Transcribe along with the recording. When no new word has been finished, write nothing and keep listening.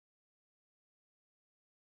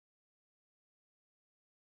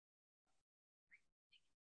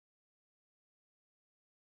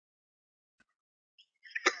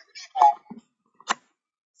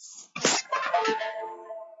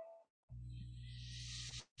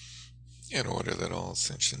In order that all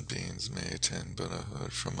sentient beings may attain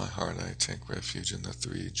Buddhahood, from my heart I take refuge in the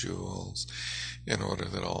three jewels. In order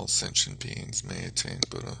that all sentient beings may attain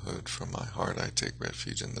Buddhahood, from my heart I take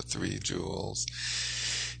refuge in the three jewels.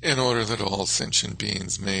 In order that all sentient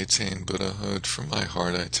beings may attain Buddhahood, from my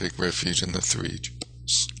heart I take refuge in the three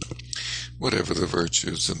jewels. Whatever the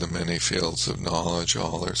virtues of the many fields of knowledge,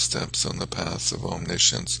 all are steps on the path of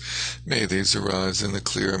omniscience. May these arise in the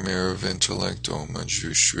clear mirror of intellect. O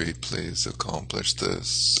Manjushri, please accomplish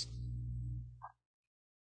this.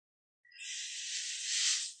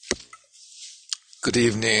 Good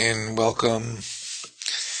evening. Welcome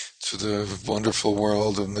to the wonderful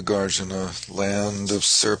world of Nagarjuna, land of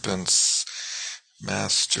serpents,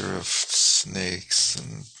 master of snakes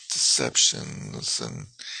and deceptions and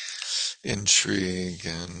intrigue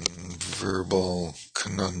and verbal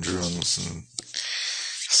conundrums and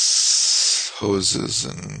hoses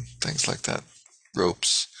and things like that,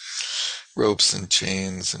 ropes and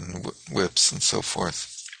chains and whips and so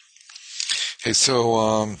forth. Hey,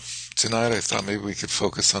 so tonight I thought maybe we could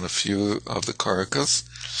focus on a few of the karakas,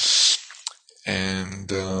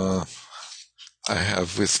 and I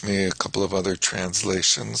have with me a couple of other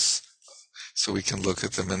translations so we can look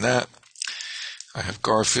at them in that. I have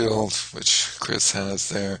Garfield, which Chris has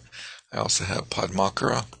there. I also have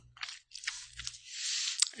Padmakara,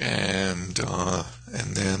 and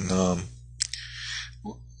then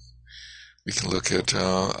we can look at.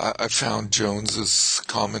 I found Jones's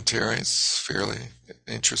commentaries fairly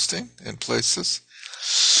interesting in places,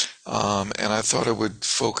 and I thought I would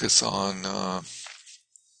focus on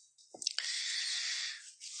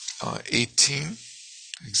 18,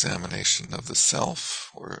 examination of the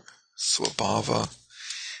self, or Swabhava,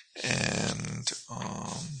 and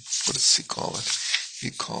what does he call it? He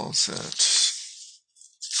calls it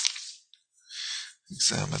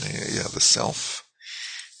the self.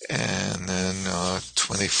 And then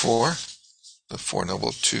 24, the Four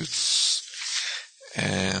Noble Truths.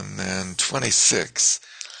 And then 26,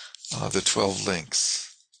 the 12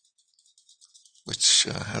 links, which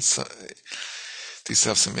these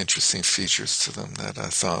have some interesting features to them that I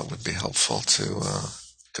thought would be helpful to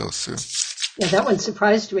go through. Yeah, that one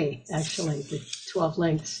surprised me, actually, the 12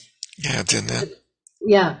 links. Yeah, didn't it?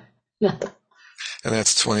 Yeah. And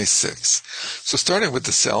that's 26. So starting with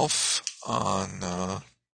the self on...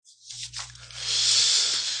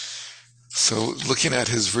 So looking at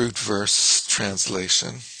his root verse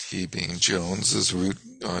translation, he being Jones's root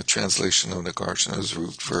translation of Nagarjuna's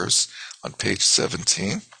root verse on page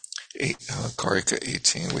 17, Karika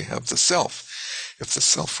 18, we have the self. If the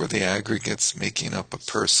self were the aggregates making up a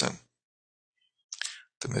person,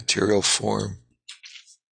 the material form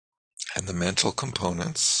and the mental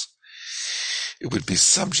components, it would be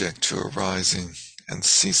subject to arising and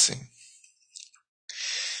ceasing,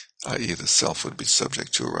 i.e. the self would be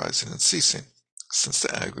subject to arising and ceasing. Since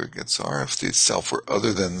the aggregates are, if the self were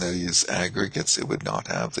other than these aggregates, it would not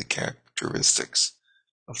have the characteristics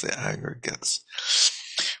of the aggregates.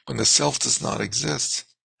 When the self does not exist,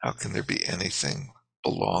 how can there be anything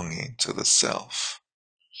belonging to the self,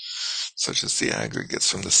 such as the aggregates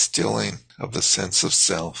from the stilling of the sense of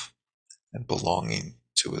self and belonging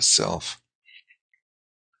to a self?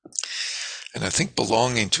 And I think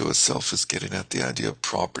belonging to a self is getting at the idea of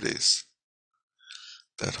properties,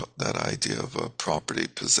 that idea of a property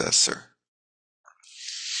possessor.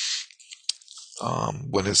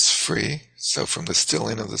 One is free, so from the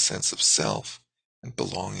stilling of the sense of self and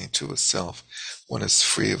belonging to a self, one is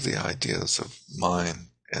free of the ideas of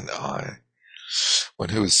mine and I. One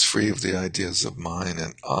who is free of the ideas of mine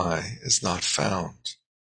and I is not found.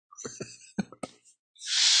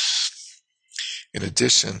 In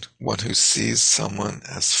addition, one who sees someone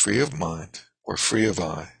as free of mind or free of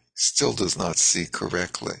I still does not see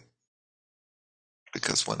correctly,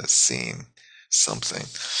 because one is seeing something,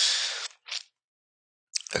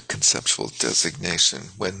 a conceptual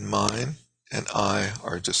designation. When mine and I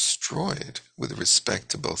are destroyed with respect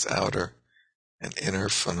to both outer and inner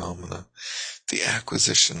phenomena, the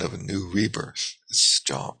acquisition of a new rebirth is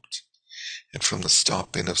stopped, and from the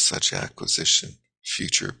stopping of such acquisition,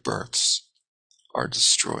 future births are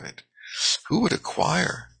destroyed. Who would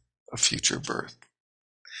acquire a future birth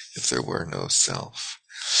if there were no self?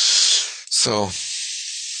 So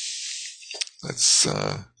let's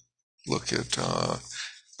look at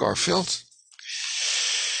Garfield.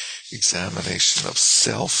 Examination of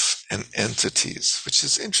self and entities, which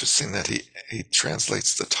is interesting that he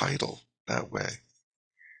translates the title that way.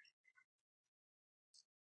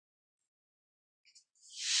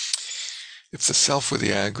 If the self were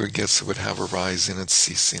the aggregates, it would have arising and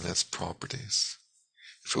ceasing as properties.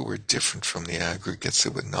 If it were different from the aggregates,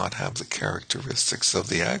 it would not have the characteristics of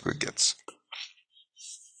the aggregates.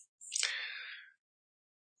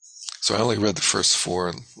 So I only read the first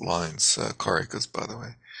 4 lines, karikas, by the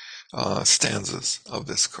way, stanzas of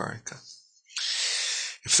this karika.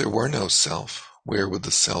 If there were no self, where would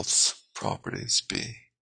the self's properties be?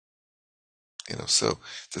 So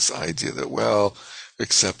this idea that, well,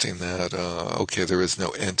 accepting that, okay, there is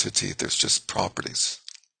no entity, there's just properties,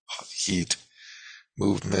 heat,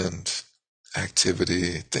 movement,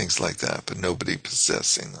 activity, things like that, but nobody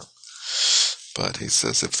possessing them. But he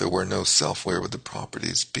says if there were no self, where would the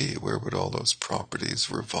properties be? Where would all those properties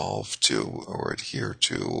revolve to or adhere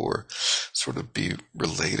to or sort of be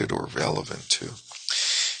related or relevant to?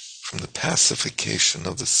 From the pacification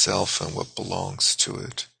of the self and what belongs to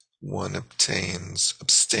it, one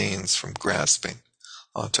abstains from grasping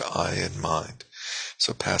onto I and mind.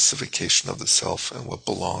 So pacification of the self and what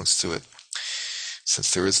belongs to it.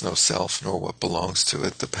 Since there is no self nor what belongs to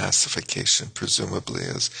it, the pacification presumably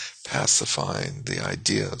is pacifying the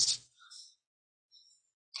ideas,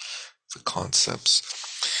 the concepts.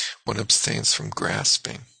 One abstains from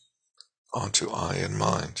grasping onto I and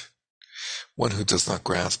mind. One who does not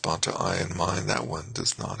grasp onto I and mind, that one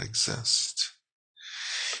does not exist.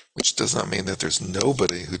 Which does not mean that there's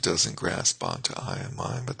nobody who doesn't grasp onto I and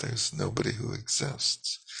mind, but there's nobody who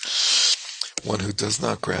exists. One who does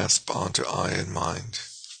not grasp onto I and mind,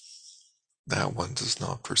 that one does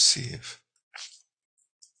not perceive.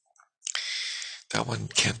 That one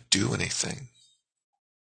can't do anything.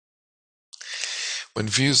 When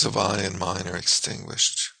views of I and mind are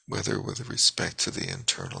extinguished, whether with respect to the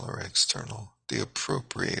internal or external, the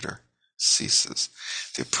appropriator ceases.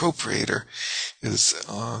 The appropriator is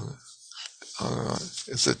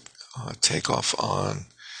a takeoff on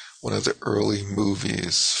one of the early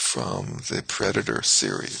movies from the Predator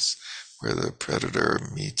series, where the Predator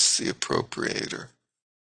meets the appropriator.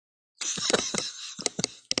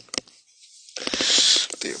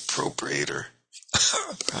 The appropriator.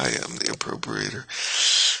 I am the appropriator.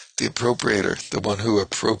 The appropriator, the one who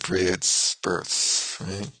appropriates births,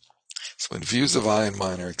 right? So when views of I and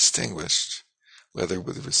mind are extinguished, whether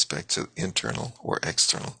with respect to internal or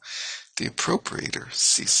external, the appropriator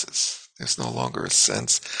ceases. There's no longer a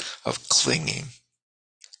sense of clinging,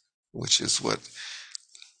 which is what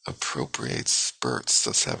appropriates births,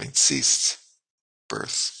 thus having ceased,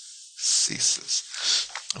 birth ceases.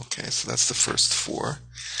 Okay, so that's the first 4.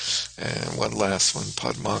 And one last one,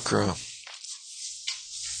 Padmakara.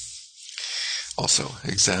 Also,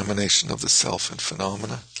 examination of the self and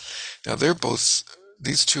phenomena. Now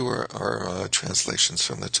these 2 are translations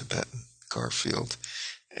from the Tibetan, Garfield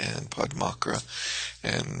and Padmakara,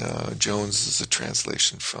 and Jones is a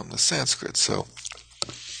translation from the Sanskrit. So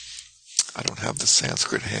I don't have the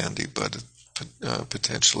Sanskrit handy, but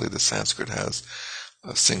potentially the Sanskrit has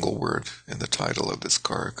a single word in the title of this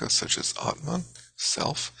karika, such as Atman,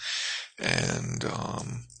 self, and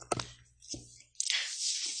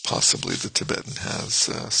possibly the Tibetan has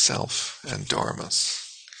self and dharmas.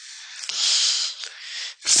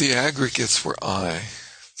 If the aggregates were I,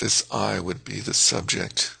 this I would be the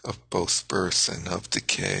subject of both birth and of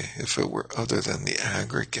decay. If it were other than the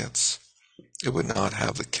aggregates, it would not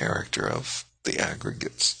have the character of the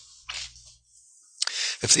aggregates.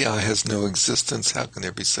 If the I has no existence, how can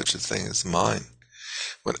there be such a thing as mine?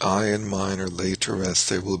 When I and mine are laid to rest,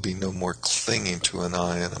 there will be no more clinging to an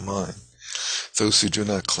I and a mine. Those who do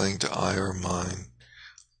not cling to I or mine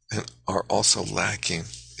are also lacking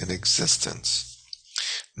in existence.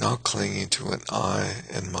 Not clinging to an I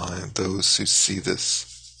and mine, those who see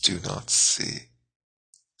this do not see.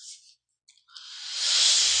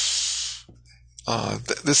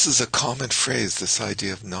 This is a common phrase, this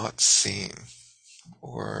idea of not seeing,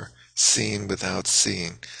 or seeing without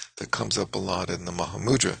seeing, that comes up a lot in the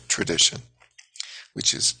Mahamudra tradition,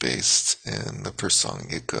 which is based in the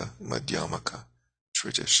Prasangika Madhyamaka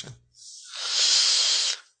tradition.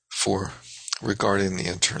 For regarding the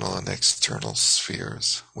internal and external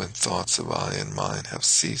spheres, when thoughts of I and mine have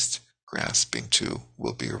ceased, grasping to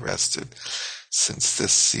will be arrested. Since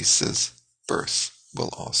this ceases, birth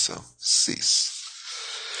will also cease.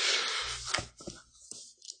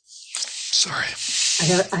 Sorry.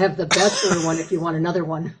 I have the bachelor one if you want another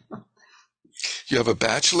one. You have a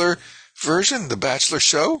bachelor version, the bachelor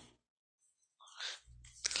show?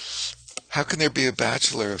 How can there be a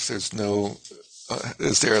bachelor if there's no...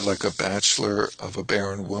 is there like a bachelor of a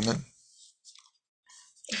barren woman?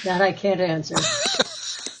 That I can't answer.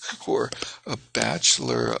 Or a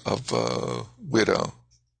bachelor of a widow?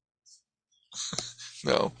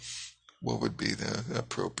 No. What would be the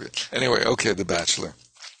appropriate? Anyway, okay, the bachelor.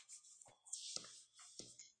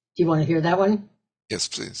 Do you want to hear that one? Yes,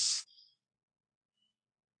 please.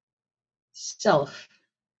 Self.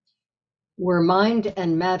 Were mind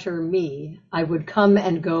and matter me, I would come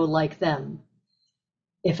and go like them.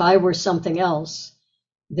 If I were something else,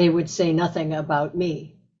 they would say nothing about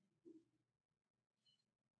me.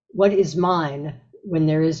 What is mine when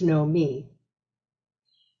there is no me?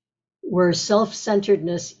 Were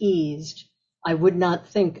self-centeredness eased, I would not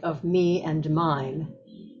think of me and mine.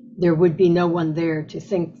 There would be no one there to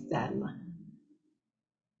think them.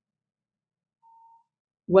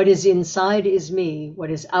 What is inside is me,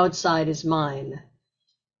 what is outside is mine.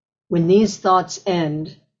 When these thoughts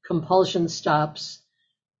end, compulsion stops,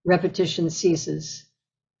 repetition ceases,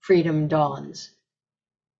 freedom dawns.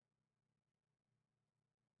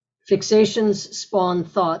 Fixations spawn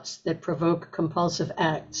thoughts that provoke compulsive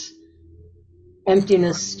acts.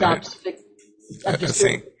 Emptiness stops. I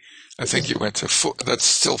think you went to 4. That's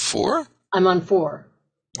still 4? I'm on 4.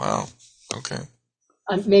 Wow. Okay.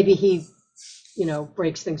 Maybe he,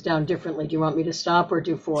 breaks things down differently. Do you want me to stop or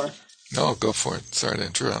do 4? No, go for it. Sorry to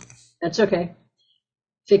interrupt. That's okay.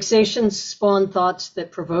 Fixations spawn thoughts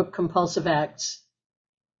that provoke compulsive acts.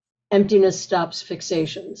 Emptiness stops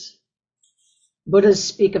fixations. Buddhas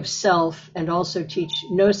speak of self and also teach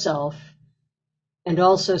no self, and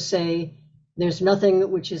also say there's nothing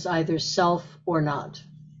which is either self or not.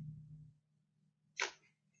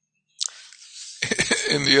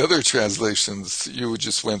 In the other translations, you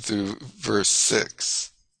just went through verse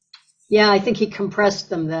 6. Yeah, I think he compressed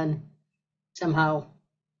them then somehow.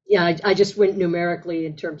 Yeah, I just went numerically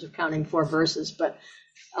in terms of counting 4 verses, but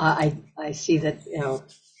I see that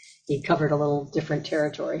he covered a little different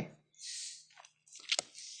territory.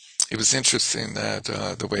 It was interesting that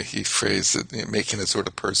the way he phrased it, making it sort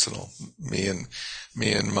of personal, me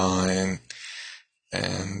and mine,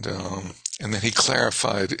 and then he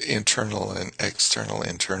clarified internal and external.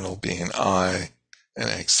 Internal being I, and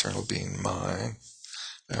external being mine.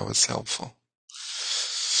 That was helpful.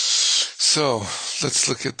 So let's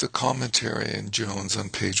look at the commentary in Jones on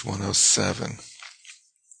page 107,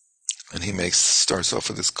 and he starts off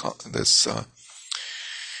with this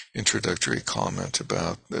introductory comment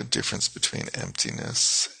about the difference between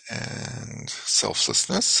emptiness and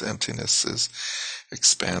selflessness. Emptiness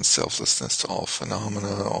expands selflessness to all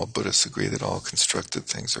phenomena. All Buddhists agree that all constructed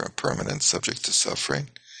things are impermanent, subject to suffering,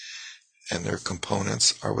 and their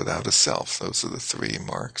components are without a self. Those are the 3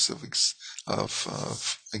 marks of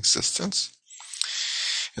existence.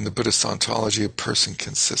 In the Buddhist ontology, a person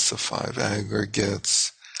consists of 5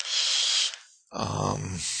 aggregates.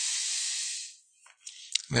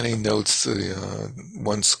 Then he notes the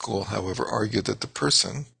one school, however, argued that the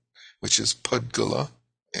person, which is Pudgala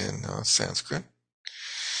in Sanskrit,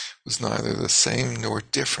 was neither the same nor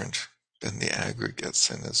different than the aggregates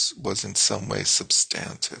and was in some way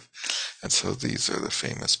substantive. And so these are the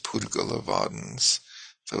famous Pudgalavadins,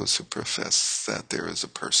 those who profess that there is a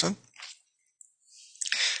person.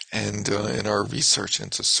 And in our research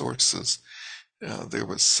into sources, there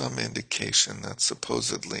was some indication that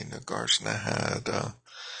supposedly Nagarjuna had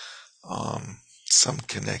some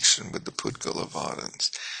connection with the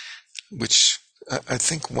Pudgalavadins, which I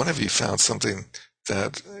think one of you found something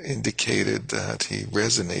that indicated that he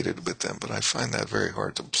resonated with them, but I find that very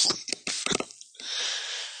hard to believe,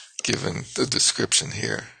 given the description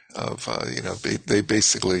here of, they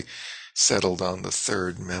basically settled on the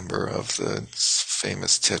 3rd member of the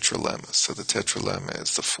famous tetralemma. So the tetralemma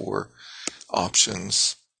is the 4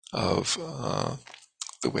 options of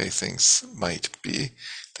the way things might be.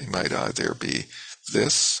 They might either be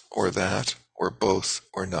this or that, or both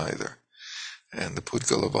or neither. And the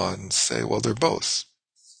Pudgalavadins say, well, they're both.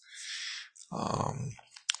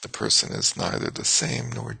 The person is neither the same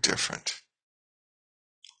nor different.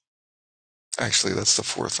 Actually, that's the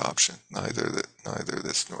 4th option, neither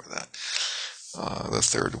this nor that. The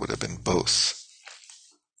 3rd would have been both.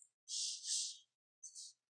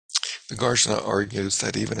 Nagarjuna argues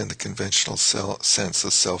that even in the conventional sense,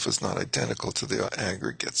 the self is not identical to the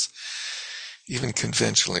aggregates. Even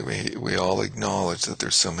conventionally, we all acknowledge that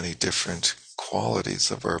there's so many different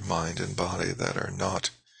qualities of our mind and body that are not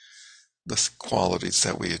the qualities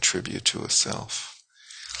that we attribute to a self.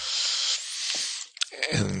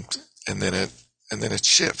 And then it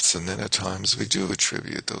shifts, and then at times we do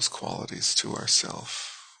attribute those qualities to ourself.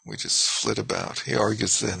 We just flit about. He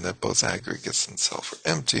argues then that both aggregates and self are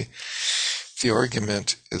empty. The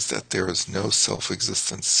argument is that there is no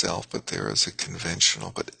self-existent self, but there is a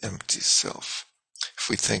conventional but empty self. If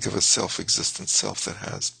we think of a self-existent self that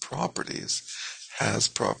has properties,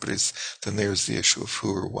 then there's the issue of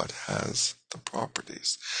who or what has the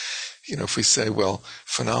properties. if we say, well,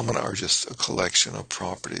 phenomena are just a collection of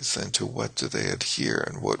properties, then to what do they adhere,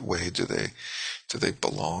 and what way do they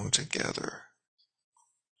belong together,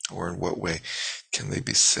 or in what way can they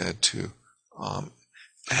be said to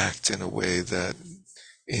act in a way that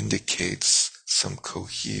indicates some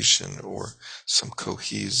cohesion or some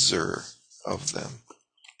coheser of them.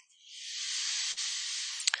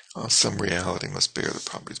 Some reality must bear the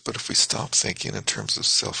properties. But if we stop thinking in terms of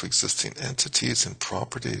self-existing entities and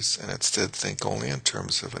properties and instead think only in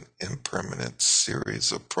terms of an impermanent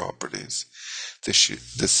series of properties,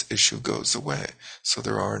 this issue goes away. So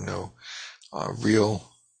there are no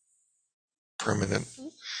real permanent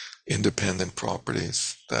independent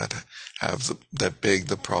properties that beg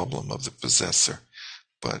the problem of the possessor,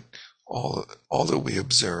 but all that we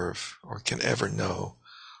observe or can ever know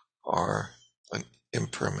are an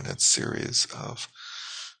impermanent series of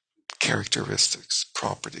characteristics,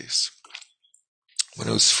 properties. One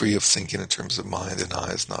who is free of thinking in terms of mind and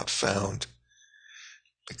I is not found,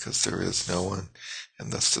 because there is no one,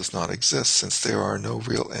 and thus does not exist, since there are no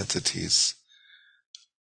real entities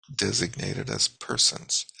designated as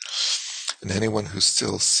persons. And anyone who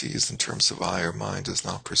still sees in terms of I or mind does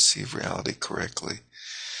not perceive reality correctly,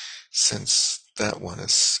 since that one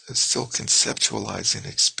is still conceptualizing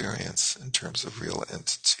experience in terms of real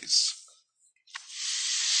entities.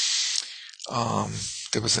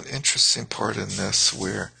 There was an interesting part in this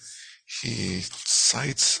where he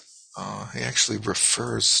cites, he actually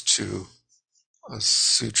refers to a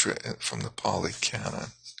sutra from the Pali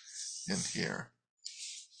Canon in here.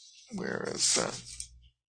 Where is that?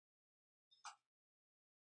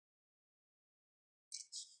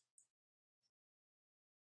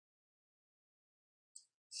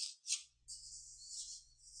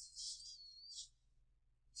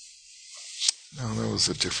 No, that was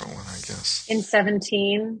a different one, I guess. In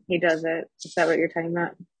 17, he does it. Is that what you're talking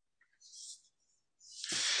about?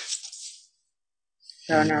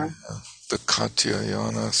 Oh, no. The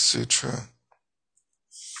Katyayana Sutra.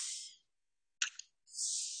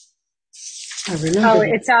 I remember.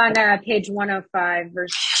 It's on page 105,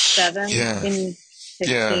 verse 7. Yeah. In 15.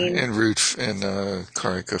 Yeah, en route in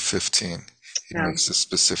Karika 15. He makes a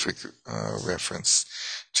specific reference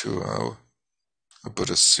to a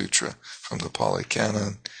Buddhist sutra from the Pali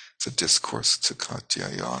Canon. It's a discourse to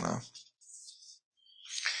Katyayana.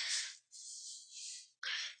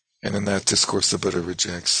 And in that discourse, the Buddha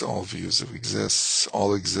rejects all views of exists,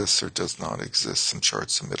 all exists or does not exist, and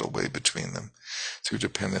charts a middle way between them through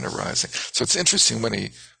dependent arising. So it's interesting when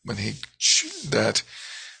he that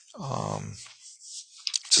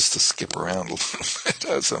just to skip around a little bit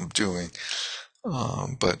as I'm doing,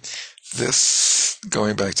 but this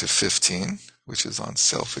going back to 15, which is on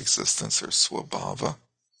self-existence or swabhava,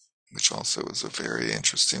 which also is a very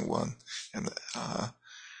interesting one, and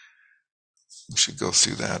we should go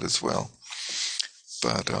through that as well.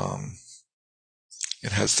 But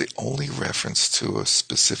it has the only reference to a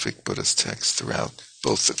specific Buddhist text throughout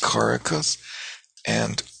both the Karikas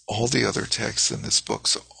and all the other texts in this book.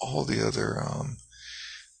 So all the other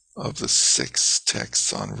of the 6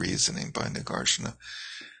 texts on reasoning by Nagarjuna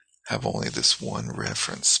have only this one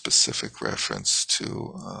reference, specific reference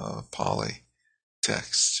to Pali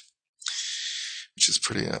text, which is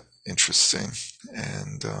pretty interesting.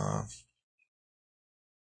 And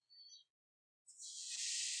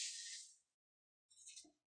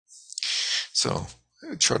so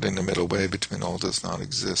charting the middle way between all does not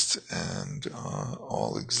exist and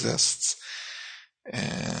all exists.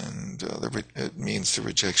 And it means the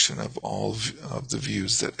rejection of all of the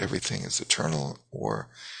views that everything is eternal or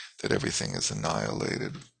that everything is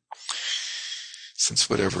annihilated. Since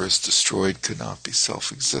whatever is destroyed could not be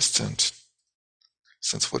self-existent,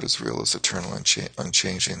 since what is real is eternal and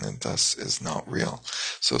unchanging and thus is not real.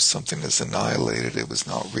 So if something is annihilated, it was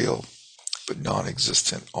not real, but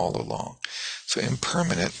non-existent all along. So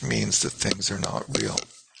impermanent means that things are not real,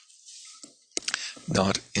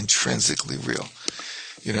 not intrinsically real.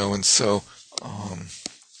 And so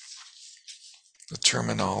the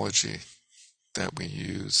terminology that we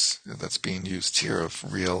use, that's being used here of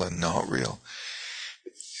real and not real,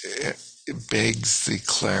 it begs the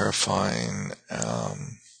clarifying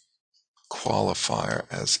qualifier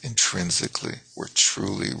as intrinsically or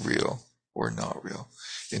truly real or not real,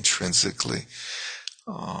 intrinsically,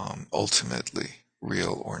 ultimately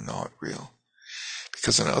real or not real.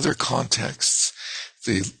 Because in other contexts,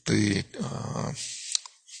 the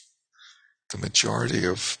majority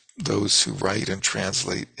of those who write and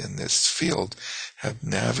translate in this field have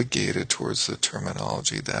navigated towards the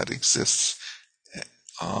terminology that exists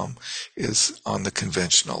is on the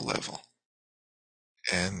conventional level.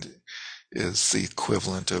 And is the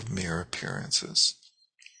equivalent of mere appearances.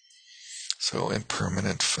 So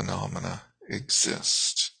impermanent phenomena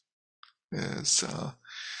exist is the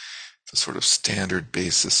sort of standard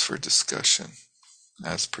basis for discussion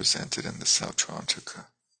as presented in the Sautrantika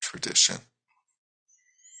tradition.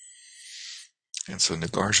 And so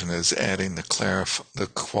Nagarjuna is adding the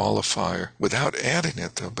qualifier, without adding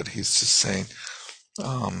it though, but he's just saying,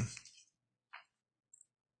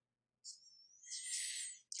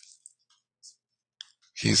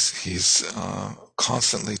 he's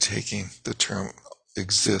constantly taking the term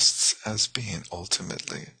exists as being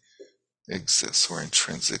ultimately exists or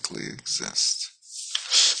intrinsically exists.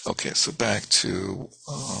 Okay, so back to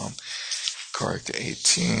Karika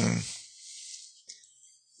 18.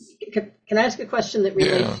 Can I ask a question that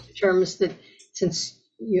relates to terms that, since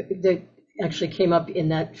that actually came up in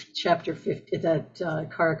that chapter 50, that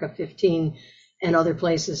Karika 15 and other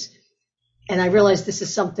places, and I realize this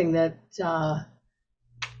is something that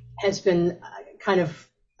has been kind of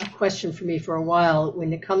a question for me for a while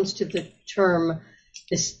when it comes to the term,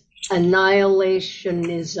 this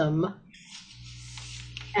annihilationism,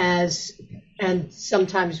 and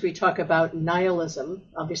sometimes we talk about nihilism.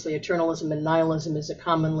 Obviously, eternalism and nihilism is a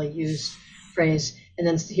commonly used phrase. And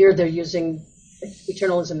then here they're using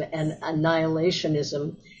eternalism and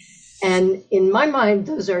annihilationism. And in my mind,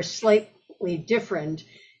 those are slightly different.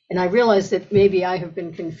 And I realize that maybe I have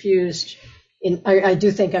been confused. I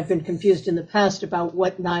do think I've been confused in the past about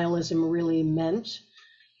what nihilism really meant.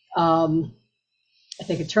 I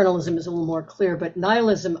think eternalism is a little more clear, but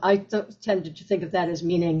nihilism, I tended to think of that as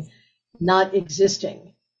meaning not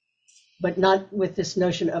existing, but not with this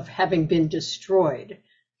notion of having been destroyed.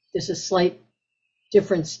 There's a slight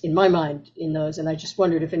difference in my mind in those, and I just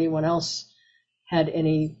wondered if anyone else had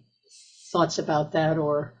any thoughts about that,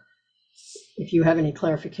 or if you have any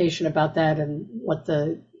clarification about that, and what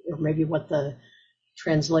the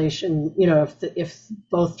translation, if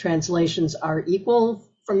both translations are equal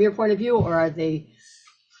from your point of view, or are they?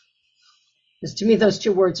 Because to me, those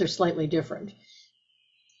two words are slightly different.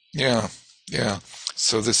 Yeah.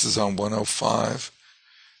 So this is on 105.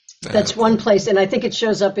 That's one place, and I think it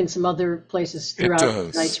shows up in some other places throughout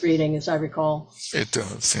tonight's reading, as I recall. It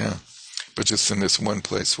does, yeah. But just in this one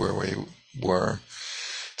place where we were,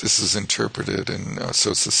 this is interpreted, and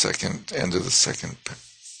so it's the second end of the second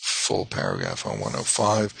full paragraph on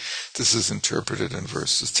 105. This is interpreted in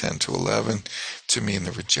verses 10 to 11 to mean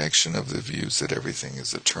the rejection of the views that everything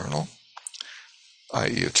is eternal, i.e.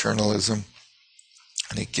 eternalism,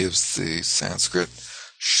 and it gives the Sanskrit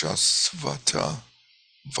Shasvata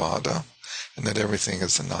Vada, and that everything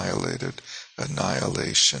is annihilated,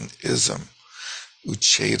 annihilationism,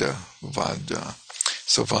 Ucheda Vada.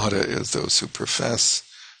 So Vada is those who profess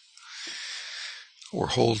or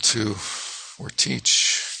hold to or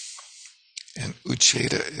teach, and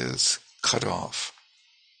Ucheda is cut off.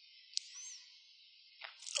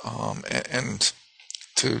 And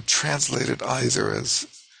to translate it either as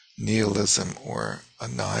nihilism or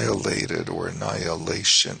annihilated or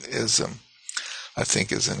annihilationism, I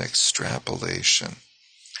think is an extrapolation.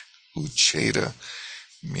 Ucheda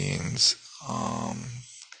means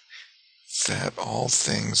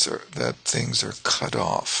that things are cut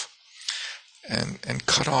off. And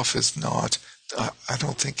cut off is not, I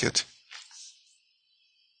don't think it,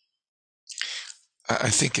 I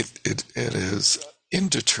think it is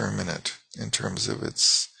indeterminate in terms of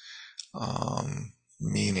its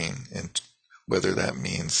meaning, and whether that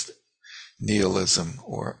means nihilism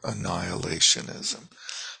or annihilationism.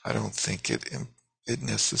 I don't think it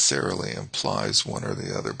necessarily implies one or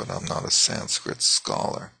the other, but I'm not a Sanskrit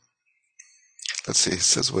scholar. Let's see, it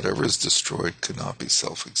says whatever is destroyed could not be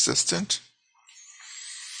self-existent,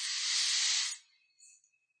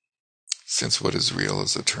 since what is real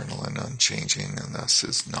is eternal and unchanging, and thus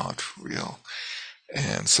is not real.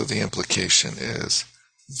 And so the implication is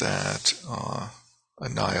that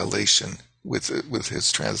annihilation, with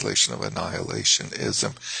his translation of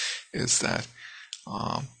annihilationism, is that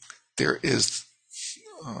there is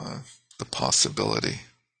the possibility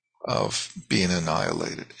of being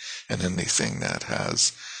annihilated, and anything that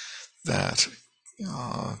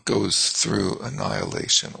goes through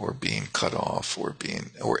annihilation or being cut off or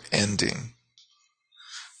ending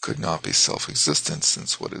could not be self-existent,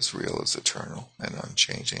 since what is real is eternal and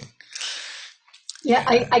unchanging. Yeah,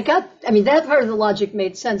 that part of the logic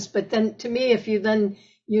made sense, but then to me, if you then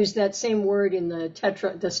use that same word in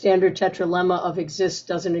the standard tetralemma of exist,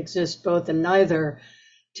 doesn't exist, both, and neither,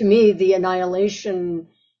 to me, the annihilation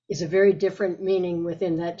is a very different meaning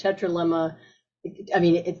within that tetralemma. I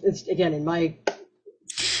mean, it's again, in my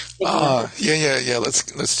thinking of it. Yeah.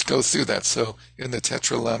 Let's go through that. So in the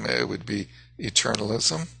tetralemma, it would be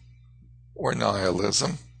eternalism or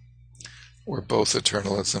nihilism, or both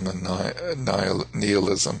eternalism and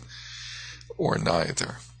nihilism, or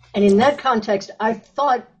neither. And in that context, I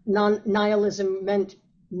thought nihilism meant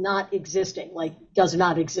not existing, like does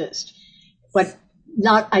not exist. But in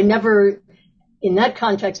that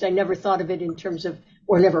context, I never thought of it in terms of,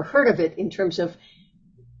 or never heard of it in terms of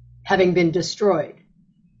having been destroyed.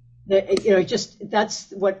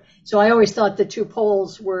 So I always thought the two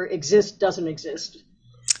poles were exist, doesn't exist.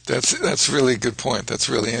 That's really a good point. That's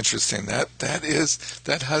really interesting. That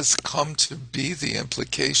has come to be the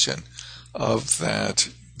implication of that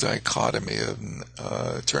dichotomy of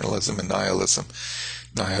eternalism and nihilism.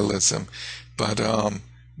 But I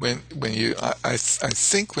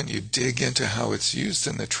think when you dig into how it's used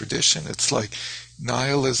in the tradition, it's like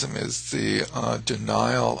nihilism is the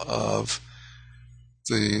denial of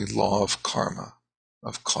the law of karma,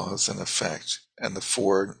 of cause and effect, and the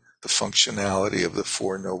functionality of the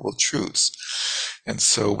Four Noble Truths. And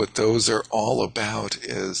so what those are all about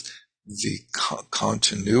is the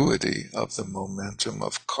continuity of the momentum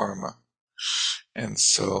of karma. And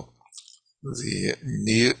so the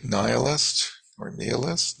nihilist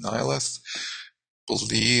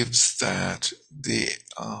believes that the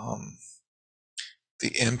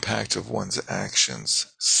impact of one's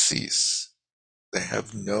actions cease. They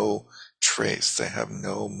have no trace, they have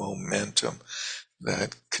no momentum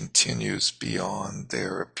that continues beyond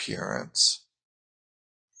their appearance.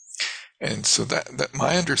 And so that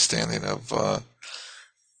my understanding of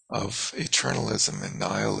eternalism and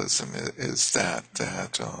nihilism is that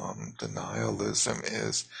the nihilism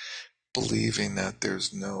is believing that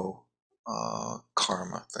there's no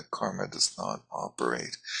karma, that karma does not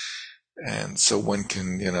operate. And so one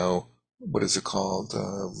can, what is it called?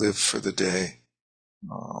 Live for the day.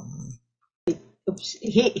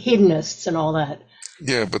 Hedonists and all that.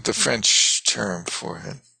 Yeah, but the French term for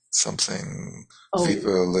it, something, vive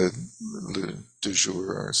le du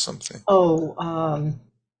jour or something.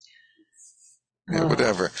 Yeah,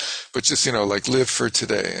 whatever. But just, like live for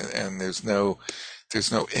today, and there's no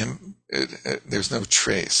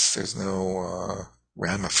trace, there's no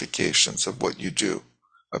ramifications of what you do,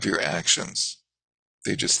 of your actions.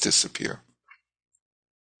 They just disappear.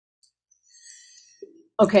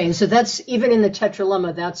 Okay, and so that's even in the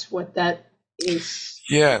tetralemma. That's what that is.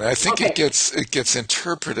 Yeah, and I think it gets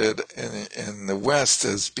interpreted in the West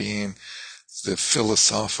as being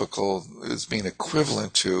as being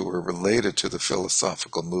equivalent to or related to the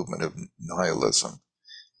philosophical movement of nihilism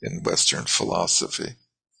in Western philosophy.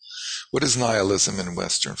 What is nihilism in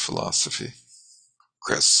Western philosophy?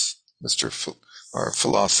 Chris, our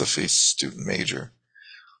philosophy student major.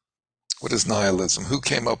 What is nihilism? Who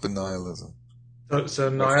came up with nihilism? So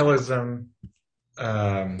nihilism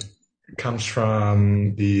comes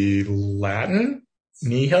from the Latin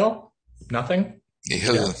nihil, nothing.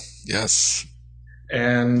 Nihil, yes.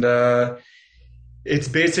 And it's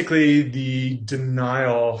basically the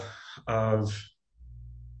denial of.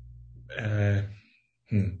 I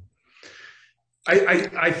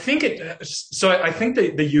think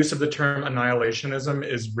the use of the term annihilationism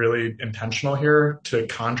is really intentional here to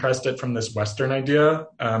contrast it from this Western idea,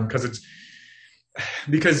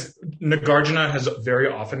 because Nagarjuna has very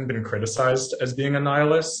often been criticized as being a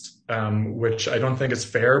nihilist, which I don't think is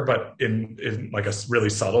fair, but in like a really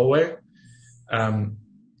subtle way.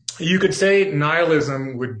 You could say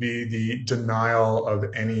nihilism would be the denial of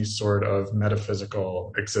any sort of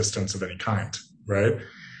metaphysical existence of any kind, right?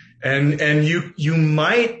 And you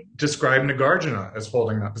might describe Nagarjuna as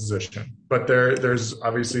holding that position, but there's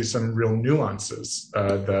obviously some real nuances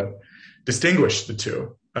that distinguish the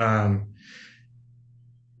two. I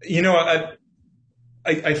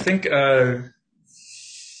think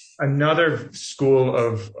another school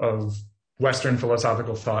of Western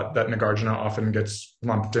philosophical thought that Nagarjuna often gets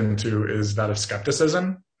lumped into is that of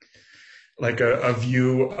skepticism, like a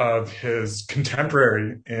view of his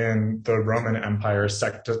contemporary in the Roman Empire,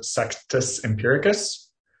 Sextus Empiricus,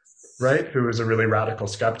 right, who was a really radical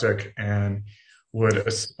skeptic and would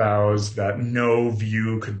espouse that no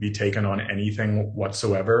view could be taken on anything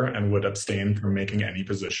whatsoever and would abstain from making any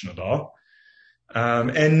position at all.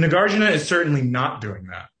 And Nagarjuna is certainly not doing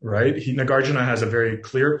that, right? Nagarjuna has a very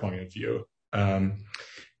clear point of view.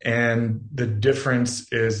 And the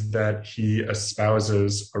difference is that he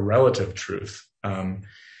espouses a relative truth.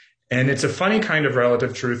 And it's a funny kind of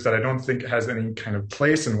relative truth that I don't think has any kind of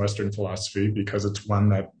place in Western philosophy, because it's one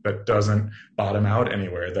that doesn't bottom out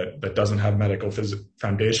anywhere, that doesn't have medical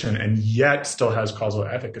foundation, and yet still has causal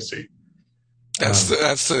efficacy.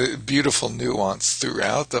 That's the beautiful nuance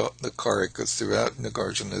throughout the Karikas, throughout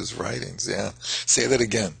Nagarjuna's writings. Yeah, say that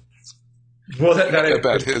again. Well,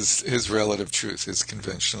 About his relative truth, his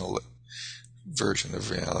conventional version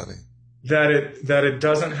of reality. That it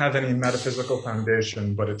doesn't have any metaphysical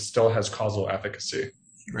foundation, but it still has causal efficacy.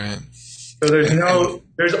 Right. So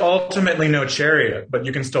there's ultimately no chariot, but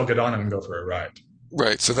you can still get on it and go for a ride.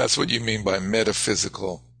 Right. So that's what you mean by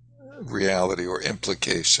metaphysical reality or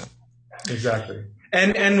implication. Exactly.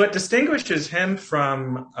 And what distinguishes him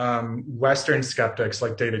from Western skeptics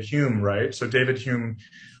like David Hume, right? So David Hume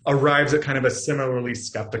arrives at kind of a similarly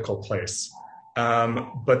skeptical place.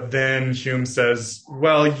 But then Hume says,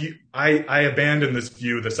 well, I abandon this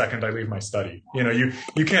view the second I leave my study.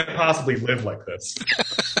 You can't possibly live like this.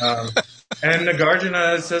 And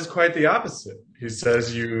Nagarjuna says quite the opposite. He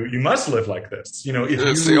says you must live like this.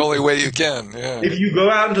 It's the only way you can. Yeah. If you go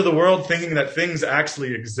out into the world thinking that things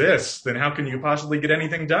actually exist, then how can you possibly get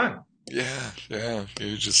anything done? Yeah.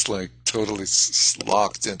 You're just like totally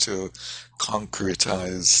locked into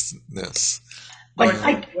concretizedness. But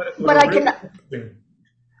I can.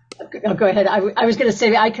 Oh, go ahead. I was going to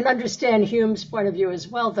say I can understand Hume's point of view as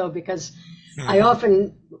well, though, because I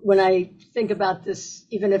often, when I think about this,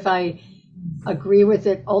 even if I agree with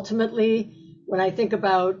it ultimately, when I think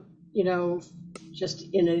about, just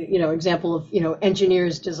in a, example of,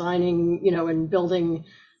 engineers designing, and building,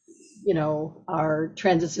 our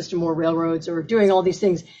transit system or railroads or doing all these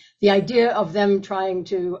things, the idea of them trying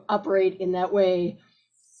to operate in that way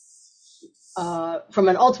from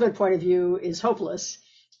an ultimate point of view is hopeless.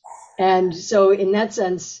 And so in that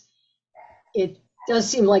sense, it does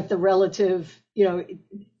seem like the relative,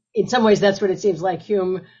 in some ways that's what it seems like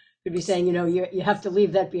Hume could be saying, you have to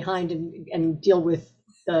leave that behind and deal with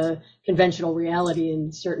the conventional reality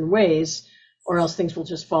in certain ways, or else things will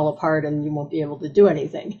just fall apart and you won't be able to do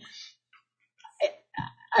anything.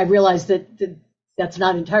 I realize that that's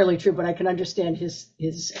not entirely true, but I can understand his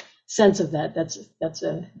sense of that. That's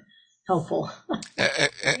a helpful. I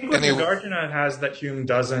think what Nagarjuna has that Hume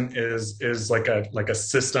doesn't is like a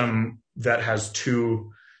system that has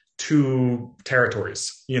two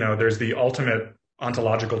territories. There's the ultimate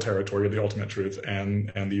ontological territory of the ultimate truth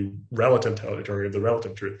and the relative territory of the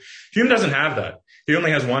relative truth. Hume doesn't have that. He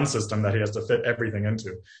only has one system that he has to fit everything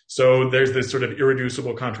into. So there's this sort of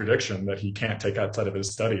irreducible contradiction that he can't take outside of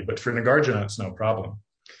his study. But for Nagarjuna, it's no problem.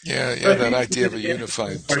 Yeah, that idea of a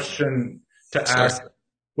unified question to ask.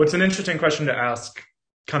 What's an interesting question to ask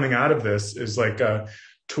coming out of this is like,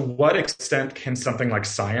 to what extent can something like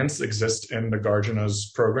science exist in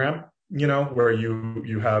Nagarjuna's program? Where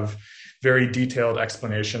you have very detailed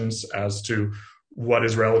explanations as to what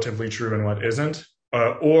is relatively true and what isn't,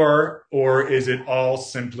 or is it all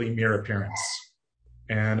simply mere appearance?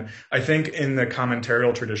 And I think in the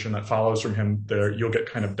commentarial tradition that follows from him, you'll get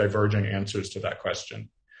kind of diverging answers to that question.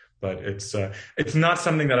 But it's not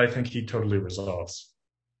something that I think he totally resolves.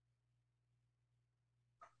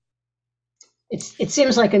 It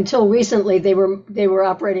seems like until recently they were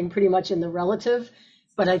operating pretty much in the relative,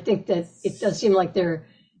 but I think that it does seem like they're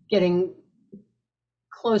getting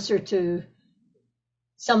closer to.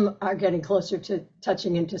 Some are getting closer to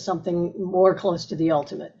touching into something more close to the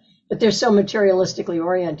ultimate, but they're so materialistically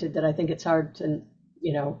oriented that I think it's hard to,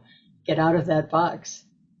 get out of that box.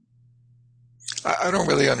 I don't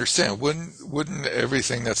really understand. Wouldn't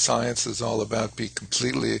everything that science is all about be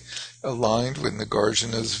completely aligned with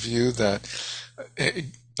Nagarjuna's view that,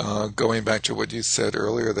 going back to what you said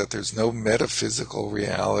earlier, that there's no metaphysical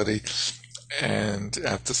reality, and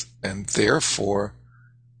therefore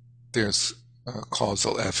there's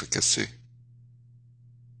causal efficacy?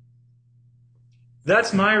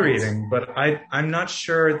 That's my reading, but I'm not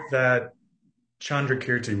sure that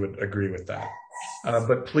Chandrakirti would agree with that.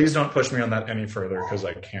 But please don't push me on that any further because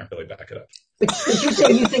I can't really back it up. Because you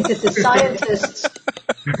say you think that the scientists,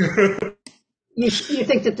 you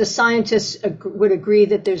think that the scientists would agree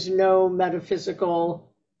that there's no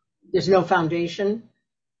metaphysical, there's no foundation?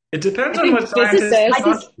 It depends on what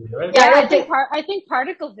scientists. I think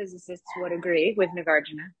particle physicists would agree with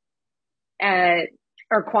Nagarjuna,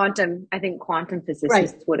 or quantum. I think quantum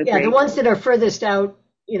physicists would agree. Yeah, the ones that are furthest out.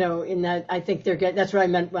 In that, I think that's what I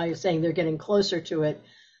meant by saying they're getting closer to it.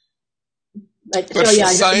 But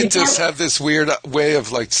scientists have this weird way of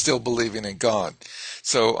still believing in God.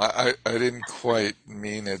 So I didn't quite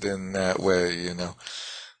mean it in that way,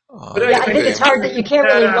 But I think it's hard that you can't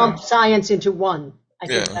really lump science into one. I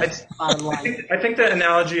think Yeah. that's the bottom line. I think the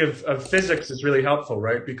analogy of physics is really helpful,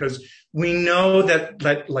 right? Because we know that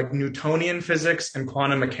like Newtonian physics and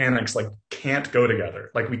quantum mechanics like can't go together.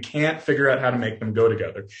 Like we can't figure out how to make them go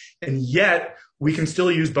together. And yet we can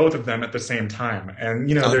still use both of them at the same time. And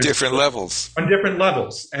you know, On there's different levels. on different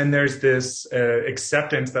levels. And there's this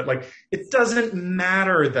acceptance that like it doesn't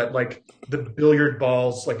matter that like the billiard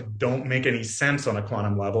balls like don't make any sense on a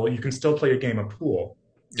quantum level. You can still play a game of pool.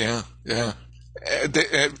 Yeah, yeah.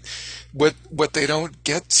 What they don't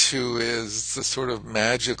get to is the sort of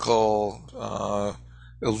magical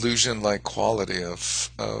illusion-like quality of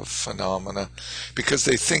phenomena, because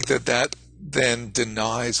they think that then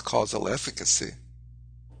denies causal efficacy.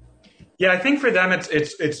 Yeah, I think for them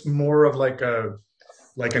it's more of like an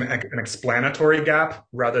explanatory gap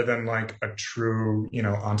rather than like a true, you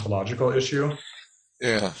know, ontological issue.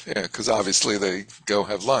 Yeah, yeah, because obviously they go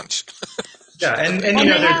have lunch. Yeah, and And you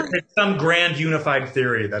know, they have there's some grand unified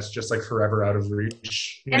theory that's just like forever out of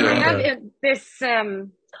reach. You and they know, have the, this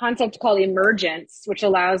concept called emergence, which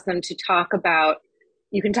allows them to talk about.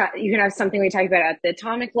 You can have something we talk about at the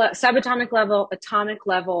subatomic level, atomic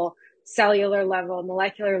level, cellular level,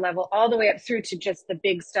 molecular level, all the way up through to just the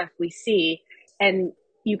big stuff we see. And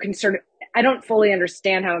you can sort of. I don't fully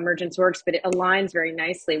understand how emergence works, but it aligns very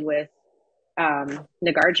nicely with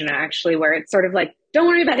Nagarjuna, actually, where it's sort of like, don't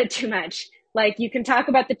worry about it too much. Like you can talk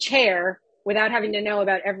about the chair without having to know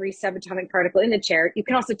about every subatomic particle in the chair. You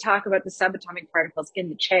can also talk about the subatomic particles in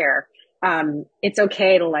the chair. It's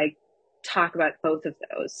okay to like talk about both of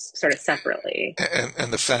those sort of separately.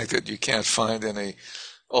 And the fact that you can't find any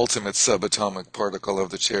ultimate subatomic particle of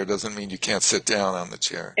the chair doesn't mean you can't sit down on the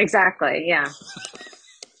chair. Exactly. Yeah.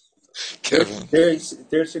 Kevin.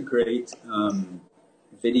 There's a great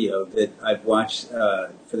video that I've watched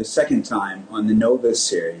for the second time on the Nova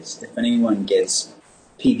series. If anyone gets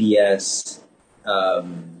PBS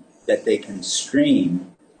that they can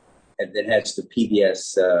stream, that has the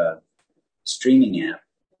PBS streaming app,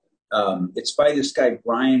 it's by this guy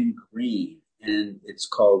Brian Greene, and it's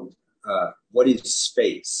called "What Is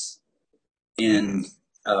Space?" And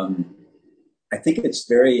I think it's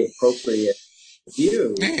very appropriate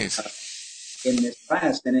view in this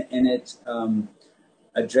class, and it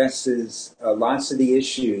addresses lots of the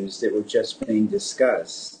issues that were just being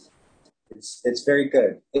discussed. It's very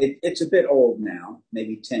good. It's a bit old now,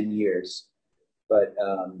 maybe 10 years, but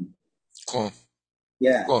Cool.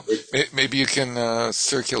 yeah. Well, maybe you can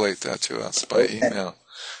circulate that to us by email.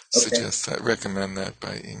 Suggest that, recommend that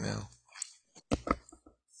by email.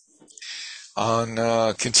 On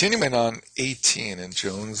continuing on 18 in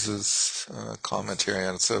Jones's commentary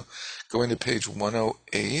on it, so going to page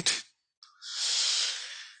 108,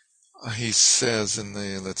 he says in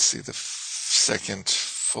the second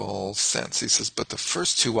full sentence, he says, but the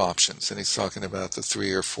first two options, and he's talking about the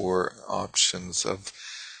 3 or 4 options of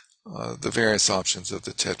the various options of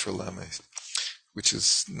the tetralemma, which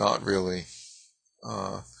is not really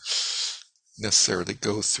necessarily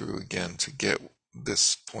go through again to get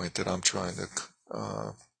this point that I'm trying to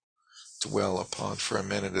dwell upon for a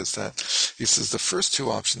minute, is that he says the first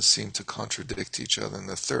two options seem to contradict each other, and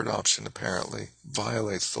the third option apparently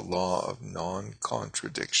violates the law of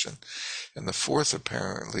non-contradiction, and the fourth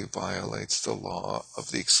apparently violates the law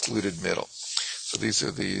of the excluded middle. So these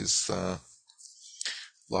are these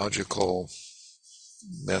logical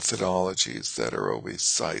methodologies that are always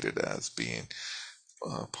cited as being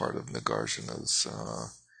part of Nagarjuna's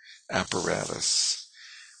apparatus.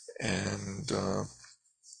 And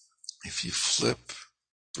if you flip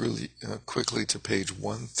really quickly to page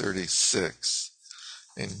 136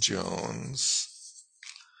 in Jones,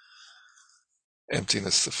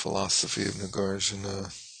 Emptiness, the Philosophy of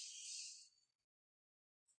Nagarjuna.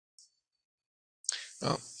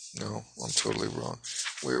 Oh, no, I'm totally wrong.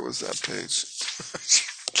 Where was that page?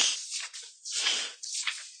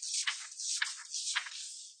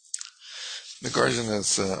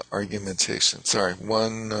 Nagarjuna's argumentation. Sorry,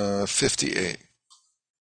 158.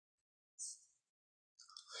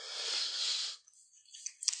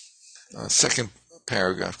 Second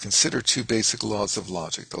paragraph. Consider two basic laws of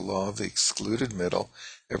logic. The law of the excluded middle.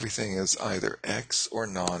 Everything is either X or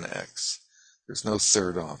non-X. There's no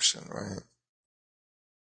third option, right?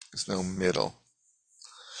 There's no middle.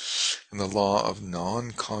 And the law of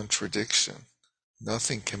non-contradiction.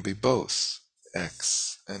 Nothing can be both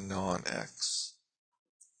X and non-X.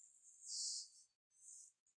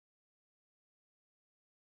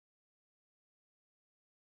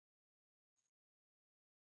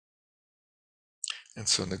 And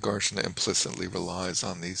so Nagarjuna implicitly relies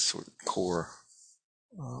on these sort of core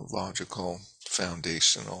logical,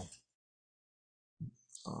 foundational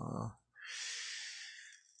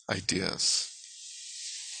ideas.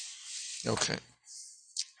 Okay.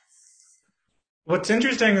 What's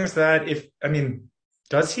interesting is that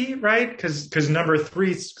does he, right? Because number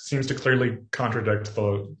 3 seems to clearly contradict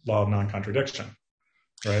the law of non-contradiction,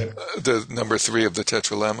 right? The number 3 of the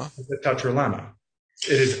tetralemma. The tetralemma.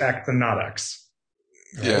 It is X and not X,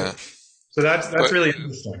 right? Yeah. So that's But, really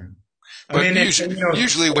interesting.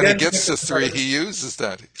 Usually when he gets to 3, he uses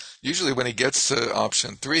that. Usually when he gets to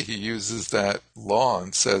option 3, he uses that law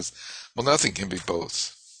and says, well, nothing can be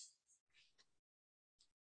both.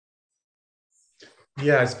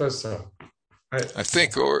 Yeah, I suppose so. I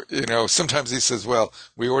think, or, sometimes he says, well,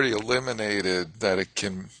 we already eliminated that it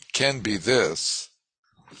can be this,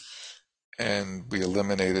 and we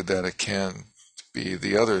eliminated that it can be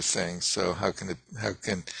the other thing. So how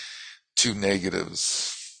can 2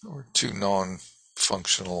 negatives or 2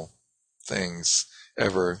 non-functional things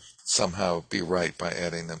ever somehow be right by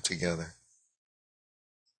adding them together?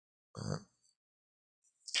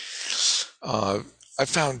 I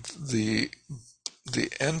found the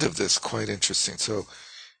end of this quite interesting. So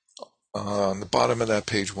on the bottom of that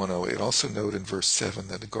page 108, also note in verse 7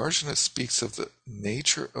 that Nagarjuna speaks of the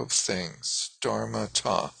nature of things, dharma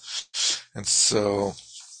ta. And so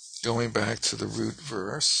going back to the root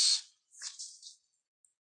verse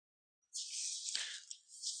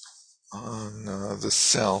on the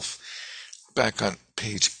self, back on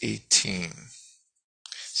page 18.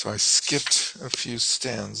 So I skipped a few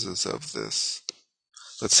stanzas of this.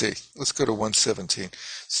 Let's go to 117.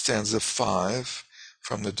 Stanza 5.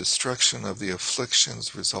 From the destruction of the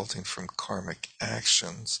afflictions resulting from karmic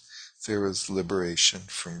actions, there is liberation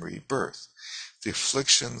from rebirth. The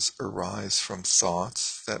afflictions arise from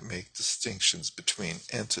thoughts that make distinctions between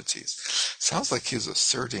entities. Sounds like he's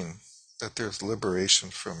asserting that there's liberation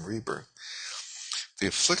from rebirth. The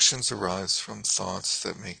afflictions arise from thoughts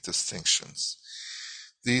that make distinctions.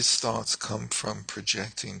 These thoughts come from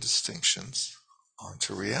projecting distinctions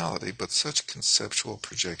onto reality, but such conceptual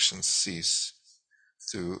projections cease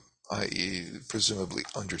through, i.e., presumably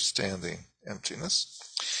understanding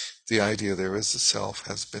emptiness. The idea there is a self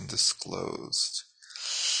has been disclosed.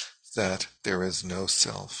 That there is no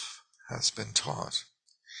self has been taught.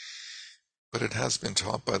 But it has been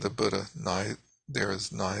taught by the Buddha, there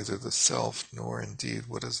is neither the self nor indeed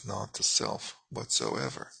what is not the self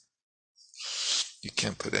whatsoever. You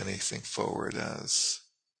can't put anything forward as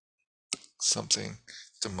something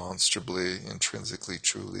demonstrably, intrinsically,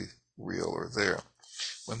 truly real or there.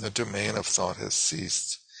 When the domain of thought has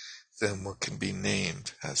ceased, then what can be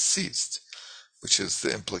named has ceased, which is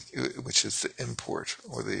the import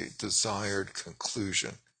or the desired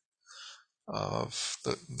conclusion of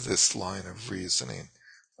this line of reasoning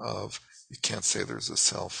of you can't say there's a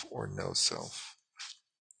self or no self.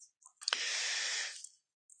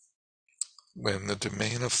 When the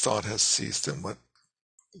domain of thought has ceased, then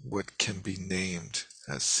what can be named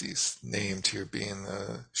has ceased. Named here being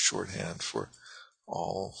a shorthand for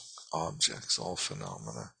all objects, all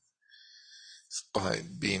phenomena, by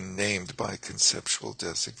being named by conceptual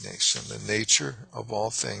designation. The nature of all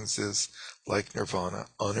things is, like nirvana,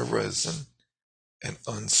 unarisen and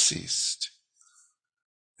unceased.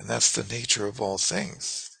 And that's the nature of all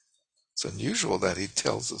things. It's unusual that he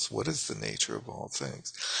tells us what is the nature of all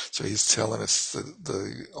things. So he's telling us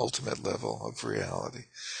the ultimate level of reality.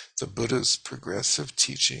 The Buddha's progressive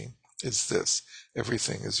teaching is this: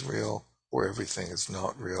 everything is real, or everything is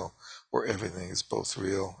not real, or everything is both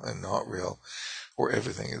real and not real, or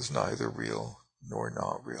everything is neither real nor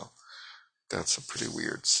not real. That's a pretty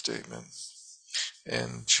weird statement.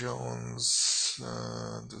 And Jones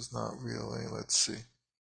does not really, let's see.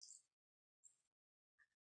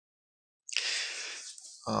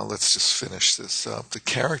 Let's just finish this up. The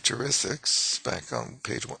characteristics, back on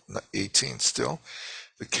page 18 still,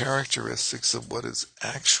 the characteristics of what is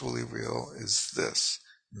actually real is this: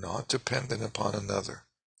 not dependent upon another.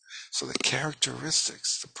 So the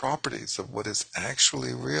characteristics, the properties of what is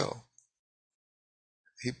actually real,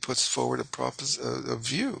 he puts forward a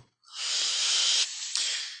view.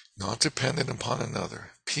 Not dependent upon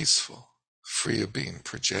another, peaceful, free of being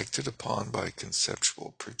projected upon by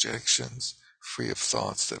conceptual projections, free of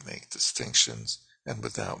thoughts that make distinctions, and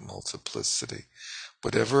without multiplicity.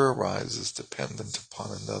 Whatever arises dependent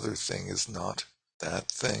upon another thing is not that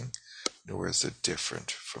thing, nor is it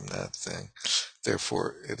different from that thing.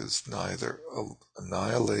 Therefore, it is neither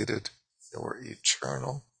annihilated nor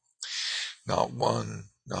eternal, not one,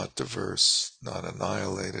 not diverse, not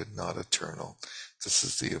annihilated, not eternal. This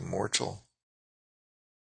is the immortal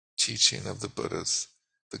teaching of the Buddhas,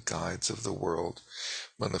 the guides of the world.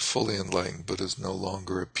 When the fully enlightened Buddhas no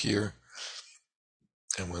longer appear,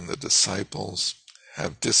 and when the disciples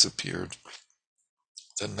have disappeared,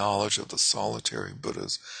 the knowledge of the solitary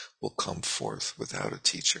Buddhas will come forth without a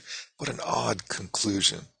teacher. What an odd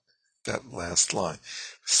conclusion, that last line,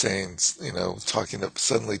 saying,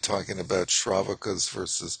 suddenly talking about Shravakas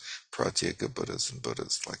versus Pratyeka Buddhas and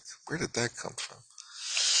Buddhas. Like, where did that come from?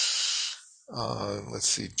 Let's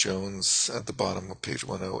see, Jones at the bottom of page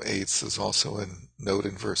 108 says also a note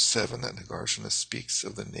in verse 7 that Nagarjuna speaks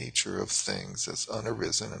of the nature of things as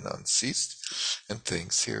unarisen and unceased, and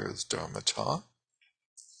things here as dharmata,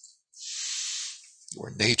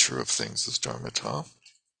 or nature of things as dharmata.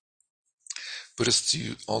 Buddhists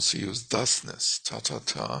also use thusness,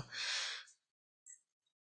 ta-ta-ta,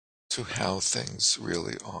 to how things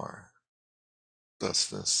really are.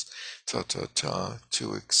 Thusness, ta-ta-ta,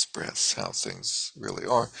 to express how things really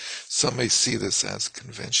are. Some may see this as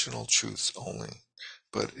conventional truths only,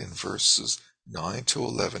 but in verses 9 to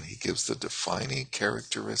 11, he gives the defining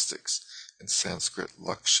characteristics in Sanskrit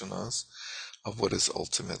lakshanas of what is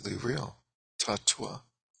ultimately real, tattva,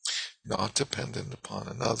 not dependent upon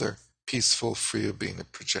another, peaceful, free of being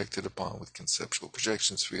projected upon with conceptual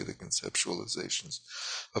projections, free of the conceptualizations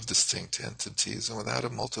of distinct entities, and without a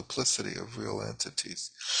multiplicity of real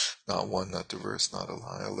entities, not one, not diverse, not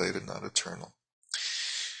annihilated, not eternal.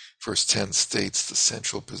 Verse 10 states the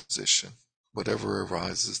central position. Whatever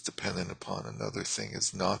arises dependent upon another thing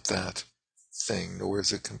is not that thing, nor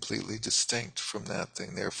is it completely distinct from that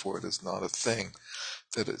thing. Therefore, it is not a thing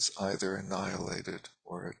that is either annihilated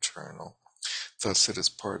or eternal. Thus, it is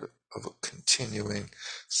part of a continuing,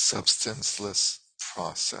 substanceless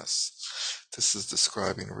process. This is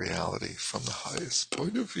describing reality from the highest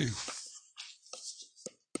point of view.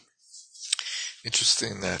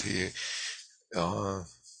 Interesting that he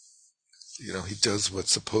does what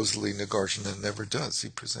supposedly Nagarjuna never does. He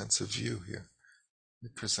presents a view here. He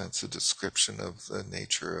presents a description of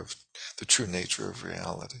the true nature of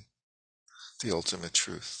reality, the ultimate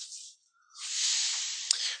truth.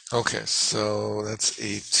 Okay, so that's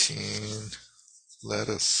 18. Let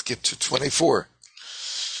us skip to 24,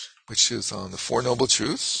 which is on the Four Noble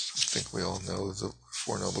Truths. I think we all know the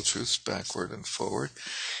Four Noble Truths backward and forward.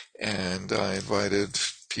 And I invited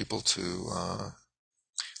people to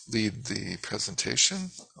lead the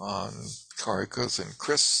presentation on Karikas, and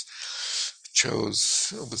Chris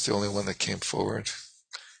was the only one that came forward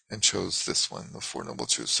and chose this one, the Four Noble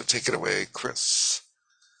Truths. So take it away, Chris.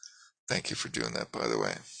 Thank you for doing that, by the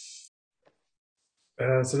way.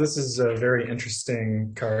 So this is a very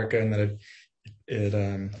interesting karaka in that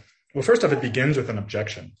well, first off, it begins with an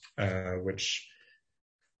objection, which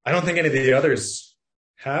I don't think any of the others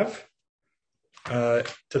have to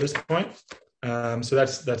this point. So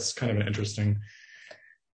that's kind of an interesting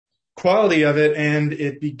quality of it, and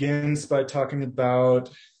it begins by talking about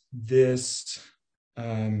this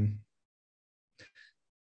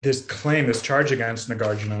this charge against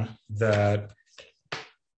Nagarjuna that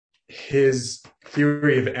his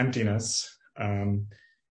theory of emptiness,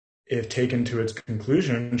 if taken to its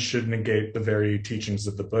conclusion, should negate the very teachings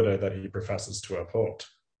of the Buddha that he professes to uphold.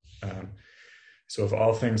 So if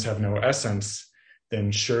all things have no essence,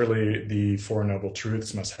 then surely the Four Noble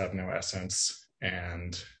Truths must have no essence,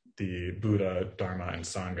 and the Buddha, Dharma, and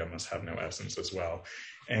Sangha must have no essence as well.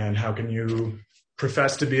 And how can you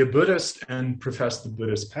profess to be a Buddhist and profess the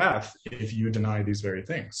Buddhist path if you deny these very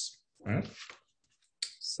things? Right?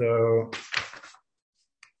 So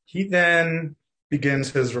he then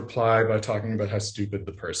begins his reply by talking about how stupid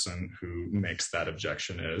the person who makes that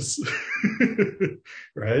objection is,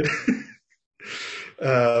 right?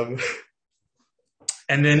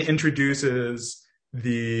 And then introduces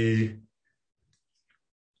the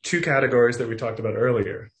two categories that we talked about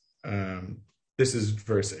earlier. This is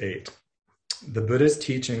verse 8. The Buddhist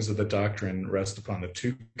teachings of the doctrine rest upon the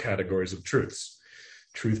two categories of truths: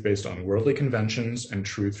 truth based on worldly conventions and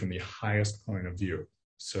truth from the highest point of view.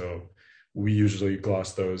 So we usually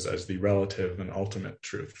gloss those as the relative and ultimate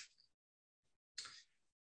truth.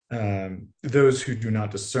 Those who do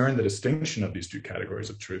not discern the distinction of these two categories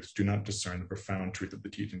of truths do not discern the profound truth of the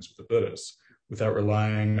teachings of the Buddhas. Without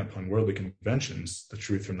relying upon worldly conventions, the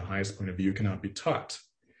truth from the highest point of view cannot be taught.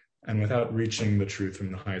 And without reaching the truth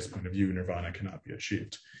from the highest point of view, nirvana cannot be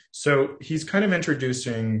achieved. So he's kind of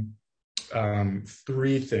introducing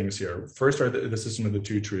three things here. First are the system of the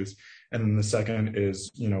two truths, and then the second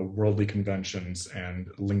is, worldly conventions and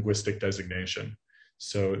linguistic designation.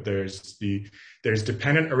 So there's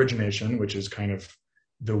dependent origination, which is kind of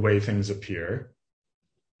the way things appear.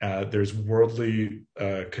 There's worldly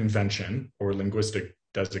convention or linguistic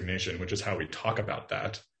designation, which is how we talk about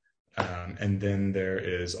that. And then there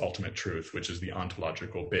is ultimate truth, which is the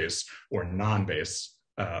ontological base or non-base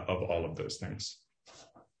of all of those things.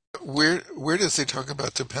 Where does he talk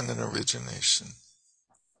about dependent origination?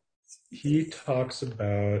 He talks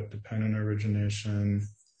about dependent origination.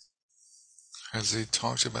 Has he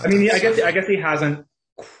talked about I mean, that I guess he hasn't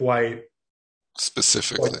quite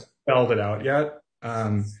specifically? spelled it out yet.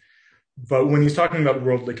 But when he's talking about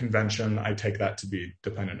worldly convention, I take that to be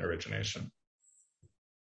dependent origination.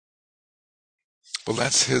 Well,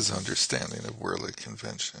 that's his understanding of worldly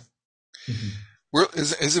convention. Mm-hmm.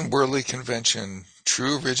 Isn't worldly convention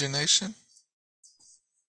true origination?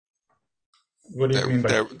 What do you mean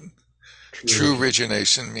by true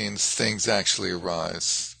origination? Means things actually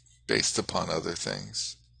arise based upon other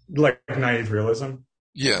things. Like naive realism?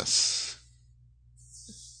 Yes.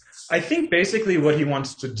 I think basically what he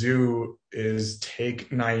wants to do is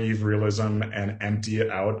take naive realism and empty it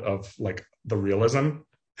out of like the realism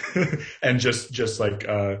and just like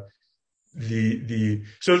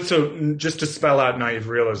so just to spell out naive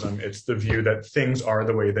realism, it's the view that things are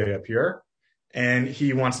the way they appear, and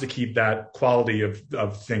he wants to keep that quality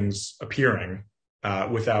of things appearing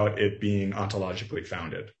without it being ontologically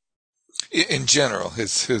founded. In general,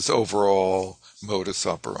 his overall modus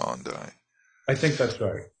operandi. I think that's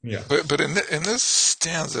right. Yeah. But in this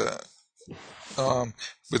stanza,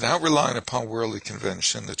 without relying upon worldly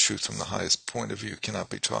convention, the truth from the highest point of view cannot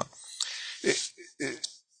be taught.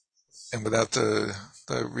 And without the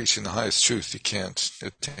reaching the highest truth, you can't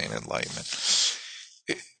attain enlightenment.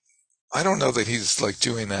 I don't know that he's like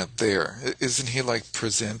doing that there. Isn't he like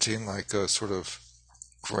presenting like a sort of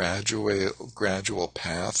gradual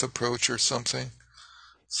path approach or something?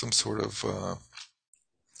 Some sort of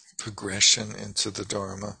progression into the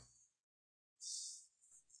Dharma.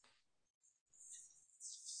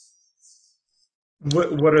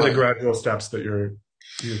 What are the gradual steps that you're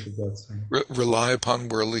suggesting? Rely upon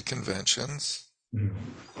worldly conventions,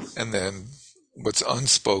 and then what's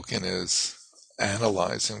unspoken is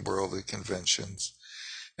analyzing worldly conventions,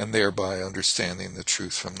 and thereby understanding the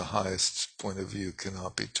truth from the highest point of view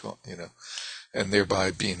cannot be taught, and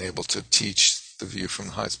thereby being able to teach the view from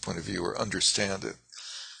the highest point of view or understand it.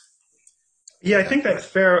 Yeah, I think that's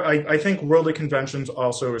fair. I think worldly conventions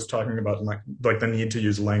also is talking about like the need to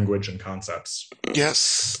use language and concepts.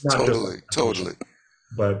 Yes, totally.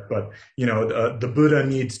 But the Buddha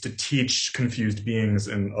needs to teach confused beings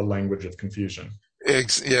in a language of confusion.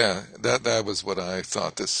 Yeah, that was what I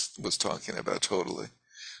thought this was talking about. Totally.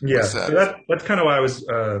 Yeah, so that's kind of why I was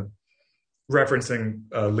referencing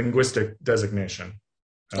linguistic designation.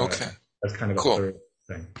 Okay, that's kind of a cool third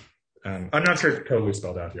thing. I'm not sure it's totally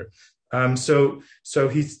spelled out here. So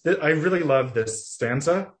I really love this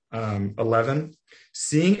stanza, 11.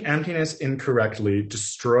 Seeing emptiness incorrectly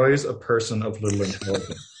destroys a person of little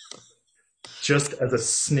intelligence, just as a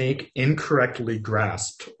snake incorrectly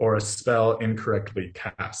grasped or a spell incorrectly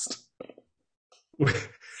cast.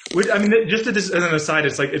 I mean, just as an aside,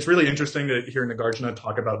 it's really interesting to hear Nagarjuna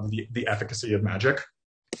talk about the efficacy of magic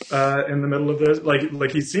in the middle of this.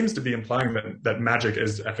 Like he seems to be implying that magic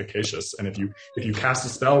is efficacious, and if you cast a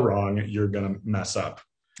spell wrong, you're gonna mess up.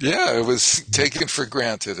 Yeah, it was taken for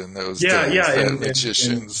granted in those days that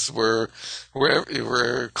magicians were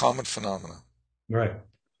a common phenomenon. Right.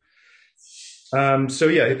 So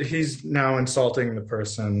he's now insulting the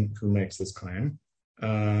person who makes this claim.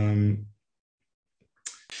 Do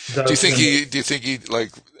you think he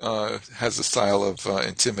like has a style of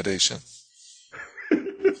intimidation?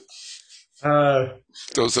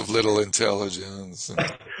 Those of little intelligence.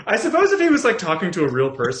 I suppose if he was like talking to a real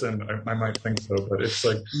person, I might think so. But it's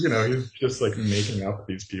like he's just like making up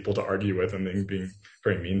these people to argue with and then being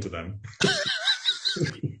very mean to them.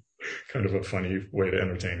 Kind of a funny way to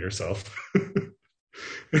entertain yourself.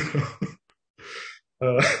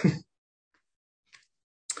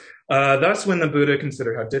 Thus, when the Buddha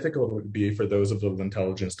considered how difficult it would be for those of little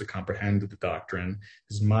intelligence to comprehend the doctrine,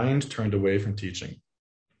 his mind turned away from teaching.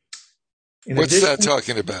 What's that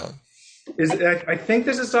talking about? I think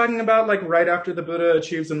this is talking about like right after the Buddha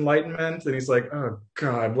achieves enlightenment, and he's like, "Oh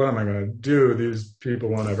God, what am I going to do? These people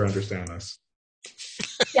won't ever understand this."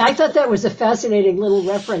 Yeah, I thought that was a fascinating little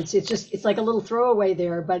reference. It's like a little throwaway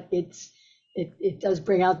there, but it does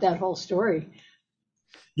bring out that whole story.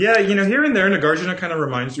 Yeah, here and there, Nagarjuna kind of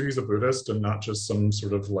reminds you he's a Buddhist and not just some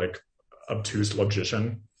sort of like obtuse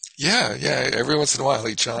logician. Yeah. Every once in a while,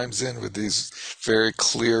 he chimes in with these very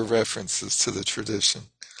clear references to the tradition.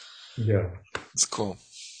 Yeah, it's cool.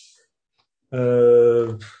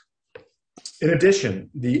 In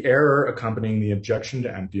addition, the error accompanying the objection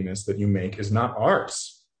to emptiness that you make is not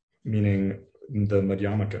ours, meaning the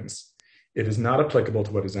Madhyamikans. It is not applicable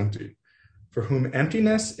to what is empty. For whom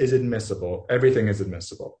emptiness is admissible, everything is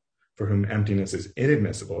admissible. For whom emptiness is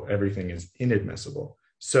inadmissible, everything is inadmissible.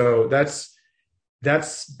 So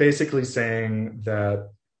that's basically saying that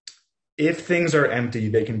if things are empty,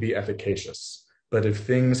 they can be efficacious. But if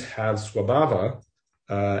things have swabhava,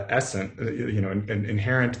 essence, an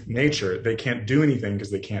inherent nature, they can't do anything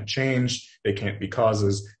because they can't change, they can't be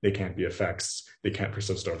causes, they can't be effects, they can't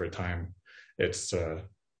persist over time. It's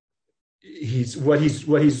what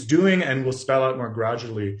he's doing, and we'll spell out more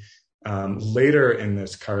gradually later in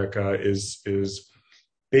this karika is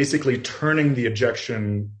basically turning the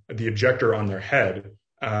objector on their head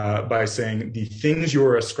by saying the things you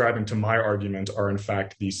are ascribing to my argument are in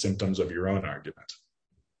fact the symptoms of your own argument.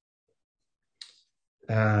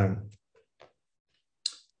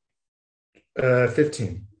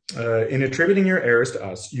 15. In attributing your errors to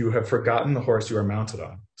us, you have forgotten the horse you are mounted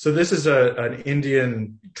on. So this is an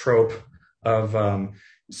Indian trope of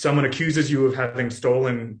someone accuses you of having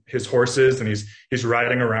stolen his horses, and he's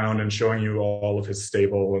riding around and showing you all of his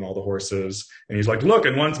stable and all the horses, and he's like, look,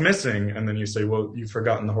 and one's missing, and then you say, well, you've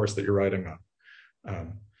forgotten the horse that you're riding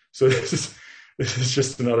on. So this is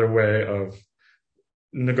just another way of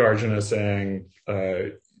Nagarjuna saying,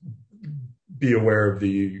 be aware of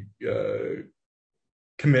the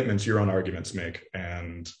commitments your own arguments make,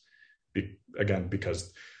 and again,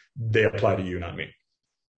 because they apply to you, not me.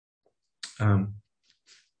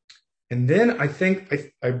 And then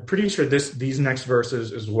I'm pretty sure these next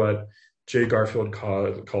verses is what Jay Garfield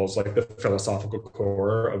calls like the philosophical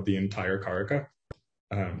core of the entire karika.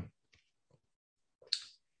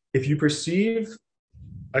 If you perceive,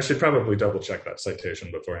 I should probably double check that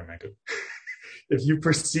citation before I make it. If you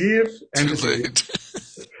perceive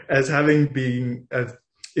entities as having being,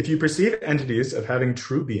 if you perceive entities of having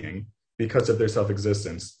true being because of their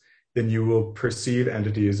self-existence, then you will perceive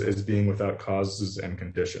entities as being without causes and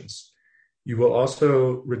conditions. You will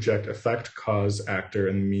also reject effect, cause, actor,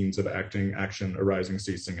 and means of acting, action, arising,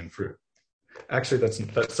 ceasing, and fruit. Actually, that's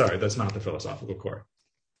not the philosophical core.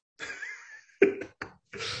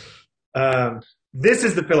 This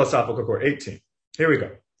is the philosophical core, 18. Here we go.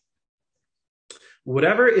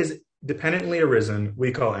 Whatever is dependently arisen,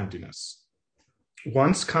 we call emptiness.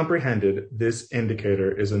 Once comprehended, this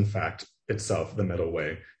indicator is in fact itself the middle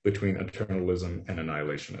way between eternalism and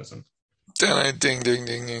annihilationism. Ding, ding, ding,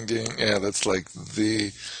 ding, ding. Yeah, that's like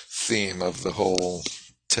the theme of the whole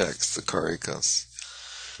text, the Karikas.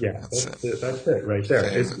 Yeah, that's it right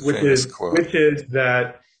there. Which is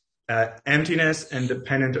that emptiness and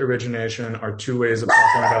dependent origination are two ways of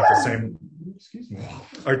talking about the same. Excuse me.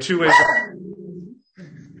 Are two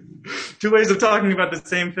ways of talking about the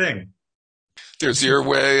same thing. There's your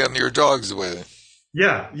way and your dog's way.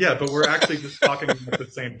 Yeah, but we're actually just talking at the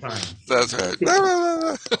same time. That's right.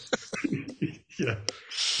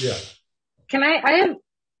 Yeah. I have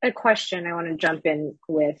a question I want to jump in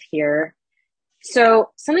with here. So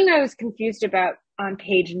something I was confused about on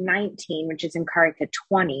page 19, which is in Karika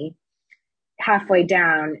 20, halfway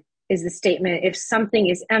down, is the statement, if something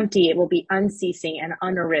is empty, it will be unceasing and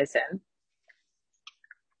unarisen.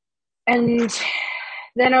 And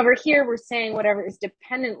then over here, we're saying whatever is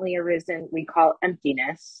dependently arisen, we call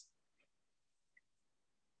emptiness.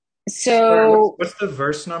 So what's the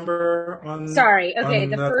verse number on? Sorry. Okay.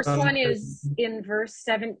 The first one is in verse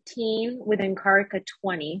 17 within Karika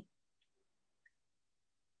 20.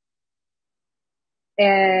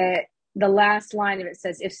 The last line of it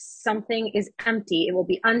says, if something is empty, it will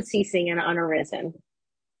be unceasing and unarisen,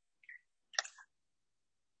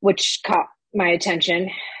 which caught my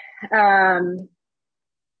attention. And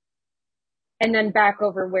then back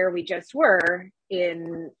over where we just were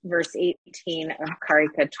in verse 18 of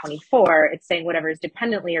Karika 24, it's saying whatever is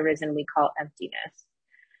dependently arisen, we call emptiness.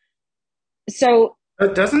 So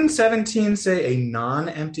doesn't 17 say a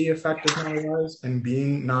non-empty effect is not arise, and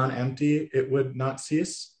being non-empty, it would not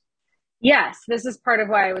cease? Yes, this is part of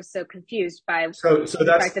why I was so confused by so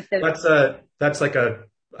that's like a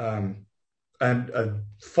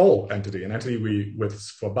full entity, an entity with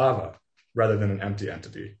svabhava, rather than an empty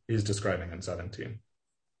entity he's describing in 17.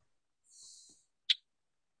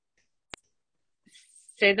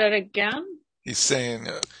 Say that again? He's saying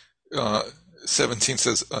 17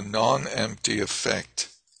 says a non-empty effect,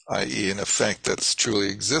 i.e. an effect that's truly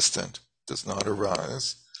existent, does not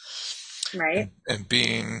arise. Right. And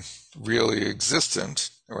being really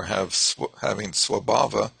existent, or having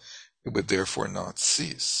swabhava, it would therefore not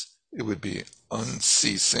cease. It would be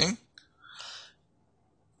unceasing,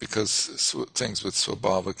 because things with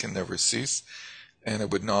swabhava can never cease, and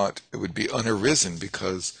it would be unarisen,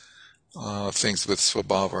 because things with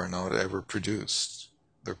swabhava are not ever produced.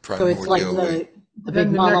 They're primordially. So it's like the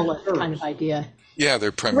big monolith kind of idea. Yeah,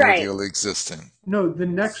 they're primordially existing. No, the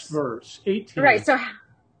next verse, 18. Right, so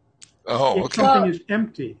Oh, if okay. something is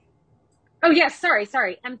empty. Oh, yes. Sorry.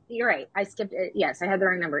 You're right. I skipped it. Yes, I had the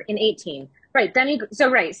wrong number. In 18. Right.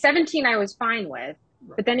 17 I was fine with.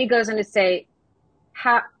 But then he goes on to say,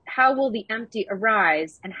 how will the empty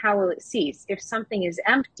arise and how will it cease? If something is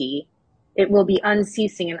empty, it will be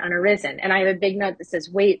unceasing and unarisen. And I have a big note that says,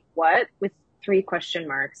 wait, what? With 3 question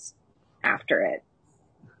marks after it.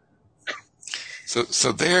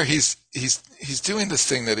 So there he's doing this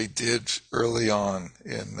thing that he did early on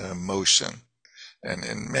in Motion, and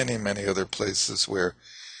in many, many other places where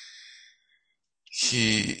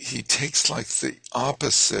he takes like the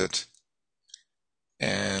opposite,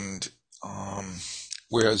 and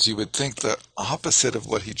whereas you would think the opposite of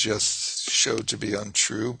what he just showed to be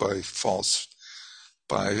untrue by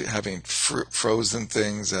having frozen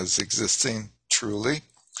things as existing truly,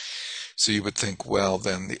 so you would think, well,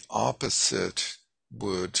 then the opposite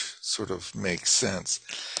would sort of make sense.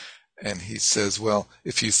 And he says, well,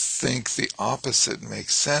 if you think the opposite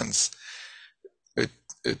makes sense, it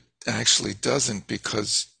actually doesn't,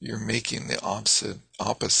 because you're making the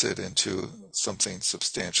opposite into something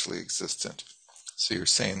substantially existent. So you're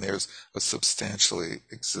saying there's a substantially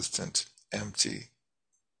existent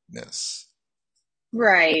emptiness.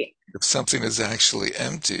 Right. If something is actually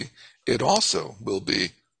empty, it also will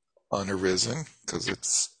be unarisen, because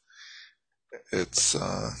it's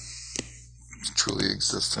truly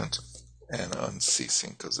existent, and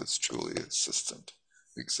unceasing because it's truly existent.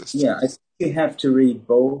 Yeah, I think you have to read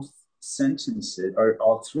both sentences, or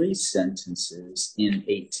all 3 sentences in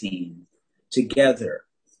 18 together.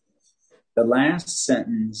 The last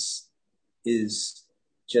sentence is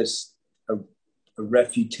just a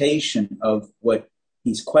refutation of what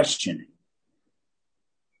he's questioning.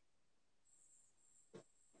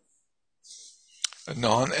 A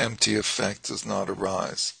non-empty effect does not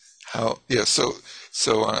arise. How? Yeah. So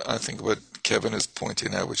I think what Kevin is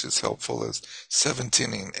pointing out, which is helpful, is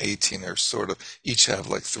 17 and 18 are sort of each have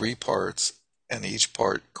like 3 parts, and each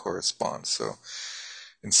part corresponds. So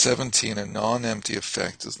in 17, a non-empty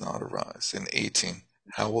effect does not arise. In 18,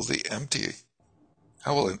 how will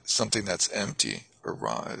something that's empty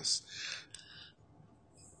arise?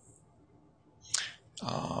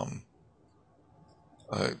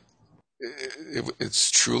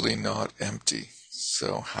 It's truly not empty.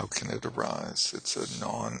 So how can it arise? It's a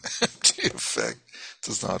non-empty effect. It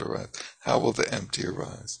does not arise. How will the empty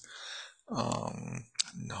arise?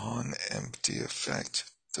 Non-empty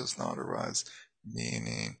effect does not arise,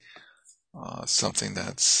 meaning something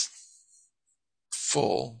that's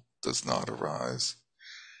full does not arise.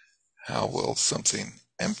 How will something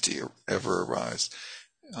empty ever arise?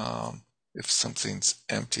 If something's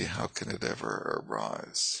empty, how can it ever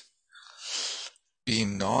arise?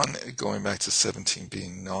 Going back to 17,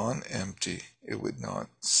 being non-empty, it would not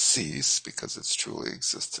cease because it's truly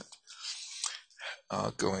existent.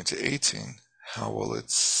 Going to 18, how will it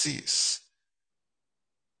cease?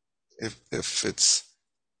 If it's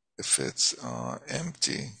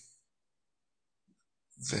empty,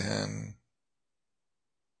 then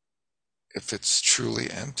if it's truly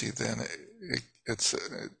empty, then it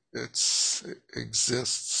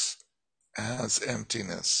exists as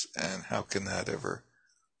emptiness, and how can that ever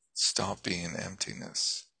stop being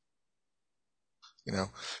emptiness?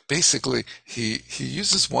 Basically he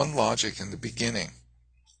uses one logic in the beginning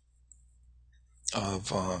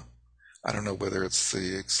of I don't know whether it's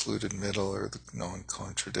the excluded middle or the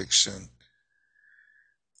non-contradiction,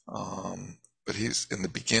 but he's in the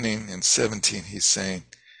beginning in 17 he's saying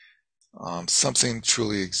something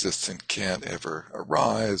truly existent can't ever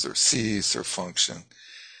arise or cease or function.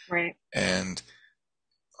 Right. And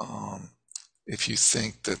if you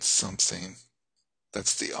think that something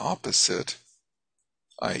that's the opposite,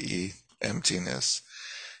 i.e. emptiness,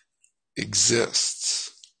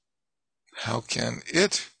 exists, how can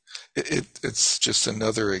it's just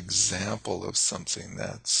another example of something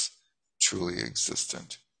that's truly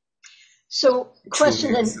existent. So, question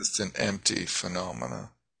truly existent empty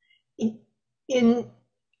phenomena. In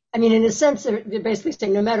a sense, they're basically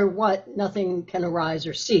saying no matter what, nothing can arise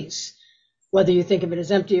or cease. Whether you think of it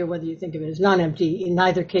as empty or whether you think of it as non-empty, in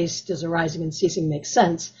neither case does arising and ceasing make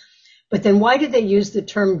sense. But then why did they use the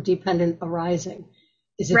term dependent arising?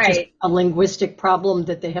 Is it just a linguistic problem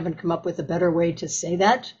that they haven't come up with a better way to say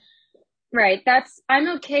that? Right. I'm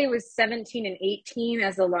okay with 17 and 18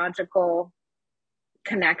 as a logical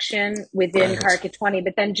connection within Karka 20,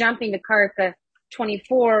 but then jumping to Karka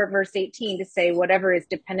 24 verse 18 to say whatever is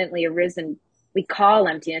dependently arisen we call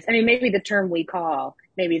emptiness. I mean, maybe the term we call,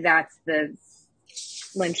 maybe that's the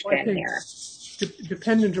linchpin here.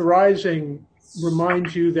 Dependent arising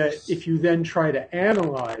reminds you that if you then try to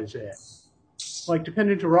analyze it, Like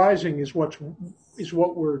dependent arising is what's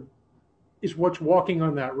walking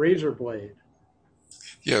on that razor blade.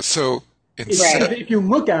 Yeah, so Right. If you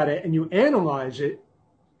look at it and you analyze it,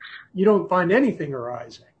 you don't find anything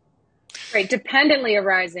arising. Right. Dependently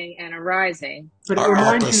arising and arising. But it are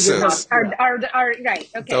reminds you that opposites. Are right.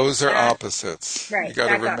 Okay. Those are opposites. Right. You got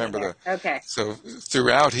to That got me remember there. that. Okay. So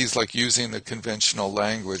throughout, he's like using the conventional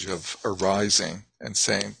language of arising and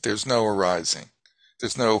saying there's no arising.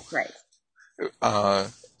 There's no, Right.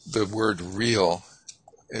 the word real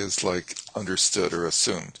is like understood or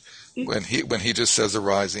assumed. When he just says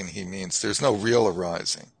arising, he means there's no real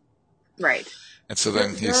arising. Right. And so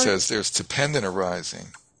then he says there's dependent arising.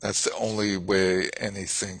 That's the only way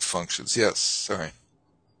anything functions. Yes, sorry.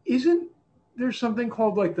 Isn't there something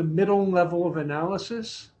called like the middle level of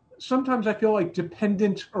analysis? Sometimes I feel like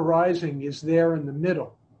dependent arising is there in the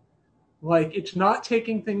middle. Like it's not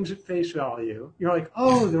taking things at face value. You're like,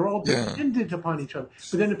 oh, they're all dependent upon each other.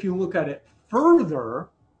 But then if you look at it further,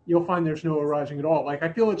 you'll find there's no arising at all. Like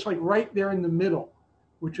I feel it's like right there in the middle,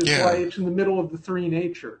 which is why it's in the middle of the three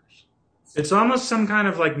natures. It's almost some kind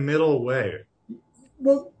of like middle way.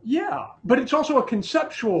 Well, yeah, but it's also a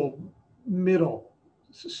conceptual middle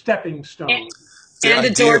stepping stone. And a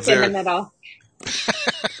dork in the middle.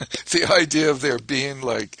 The idea of there being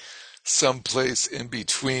like some place in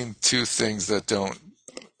between two things that don't,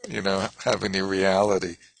 have any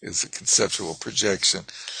reality is a conceptual projection.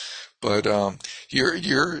 But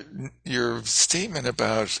your statement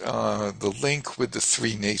about the link with the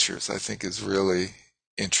three natures, I think, is really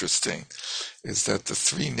interesting. Is that the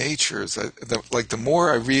three natures? The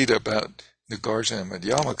more I read about Nagarjuna and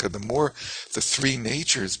Madhyamaka, the more the three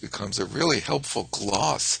natures becomes a really helpful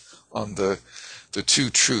gloss on the two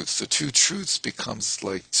truths. The two truths becomes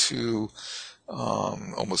like two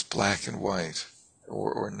almost black and white,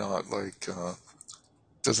 or not like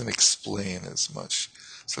doesn't explain as much.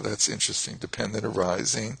 So that's interesting. Dependent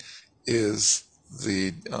arising is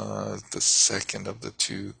the second of the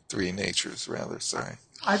three natures, rather. Sorry.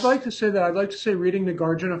 I'd like to say reading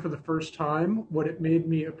Nagarjuna for the first time, what it made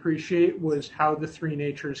me appreciate was how the three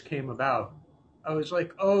natures came about. I was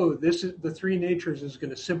like, oh, this is the three natures is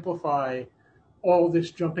going to simplify all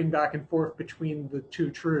this jumping back and forth between the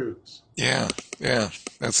two truths. Yeah,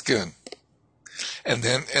 that's good. And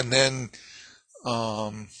then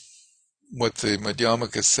what the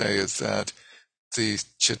Madhyamikas say is that the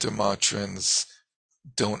Chittamatrins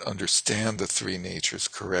don't understand the three natures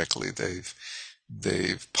correctly.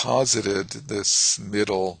 They've posited this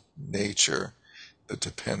middle nature, the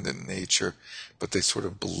dependent nature, but they sort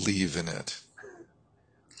of believe in it.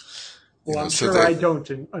 Well, I'm sure I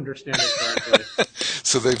don't understand it correctly.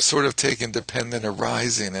 So they've sort of taken dependent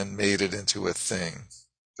arising and made it into a thing.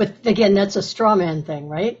 But again, that's a straw man thing,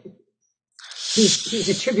 right? He's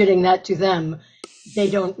attributing that to them. They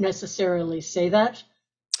don't necessarily say that.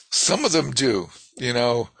 Some of them do,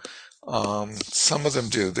 some of them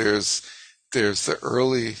do. There's the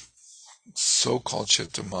early so-called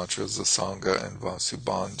Chittamatras, the Sangha and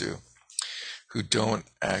Vasubandhu, who don't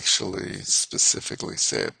actually specifically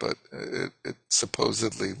say it, but it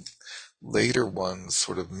supposedly later ones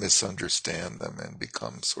sort of misunderstand them and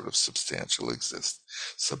become sort of substantialists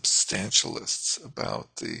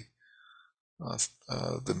about the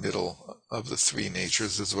middle of the three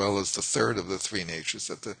natures, as well as the third of the three natures,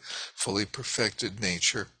 that the fully perfected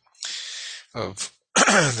nature of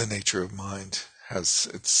the nature of mind has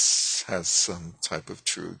some type of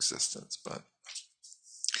true existence. But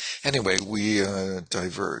anyway, we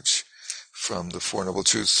diverge from the Four Noble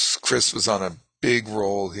Truths. Chris was on a big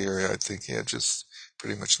roll here. I think he had just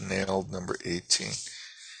pretty much nailed number 18,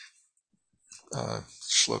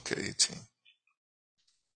 Shloka 18.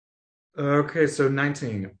 Okay, so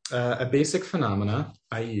 19. A basic phenomena,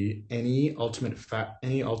 i.e., any ultimate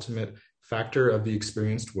factor of the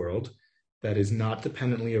experienced world that is not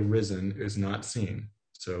dependently arisen is not seen.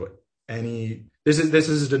 So this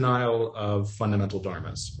is a denial of fundamental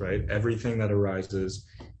dharmas, right? Everything that arises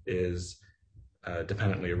is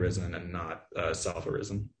dependently arisen and not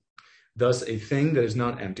self-arisen. Thus, a thing that is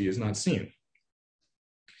not empty is not seen.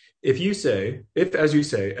 If, as you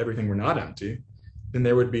say, everything were not empty, then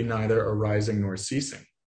there would be neither arising nor ceasing,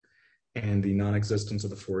 and the non-existence of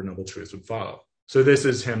the Four Noble Truths would follow. So this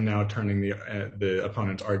is him now turning the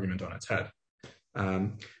opponent's argument on its head.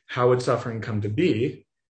 How would suffering come to be?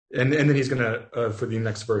 And then he's going to, for the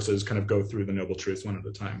next verses, kind of go through the Noble Truths one at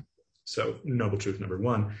a time. So Noble Truth number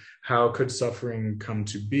 1, how could suffering come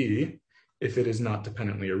to be if it is not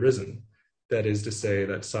dependently arisen? That is to say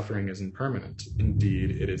that suffering is impermanent.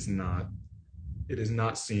 Indeed, it is not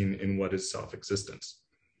seen in what is self-existence.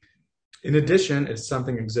 In addition, if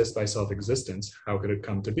something exists by self-existence, how could it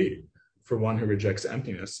come to be? For one who rejects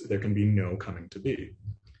emptiness, there can be no coming to be.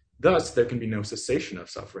 Thus, there can be no cessation of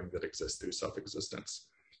suffering that exists through self-existence.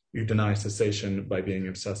 You deny cessation by being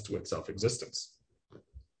obsessed with self-existence.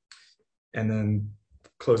 And then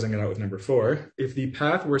closing it out with number 4, if the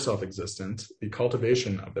path were self-existent, the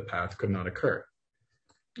cultivation of the path could not occur.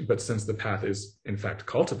 But since the path is in fact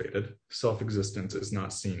cultivated, self-existence is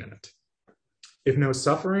not seen in it. If no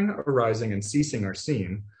suffering arising and ceasing are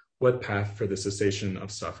seen, what path for the cessation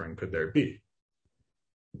of suffering could there be?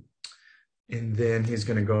 And then he's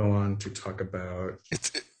going to go on to talk about...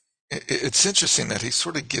 It's interesting that he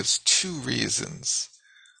sort of gives 2 reasons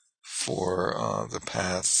for the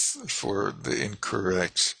path, for the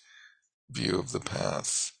incorrect view of the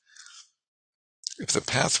path. If the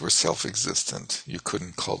path were self-existent, you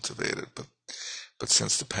couldn't cultivate it, but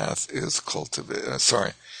since the path is cultivated,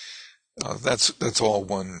 that's all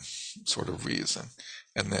one sort of reason.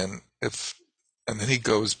 And then he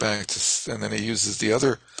goes back to, and then he uses the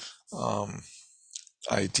other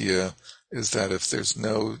idea is that if there's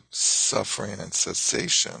no suffering and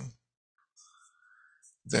cessation,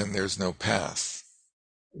 then there's no path.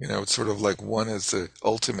 It's sort of like one is the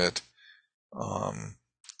ultimate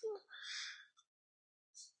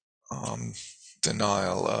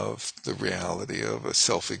denial of the reality of a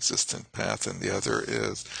self-existent path, and the other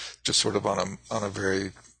is just sort of on a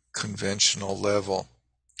very conventional level.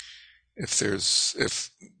 If there's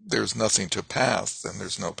nothing to path, then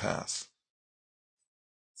there's no path.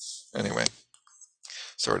 Anyway,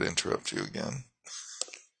 sorry to interrupt you again.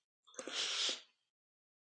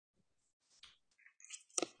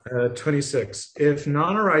 Uh, 26. If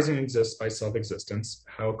non-arising exists by self-existence,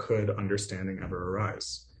 how could understanding ever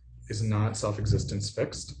arise? Is not self-existence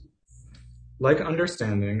fixed? Like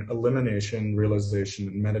understanding, elimination, realization,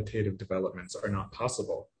 and meditative developments are not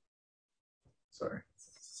possible. Sorry,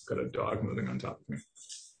 got a dog moving on top of me.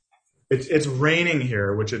 It's raining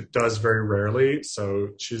here, which it does very rarely, so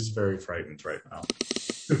she's very frightened right now.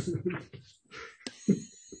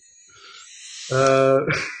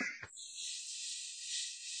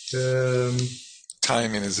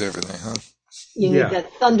 Timing is everything, huh? You need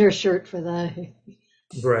that thunder shirt for that.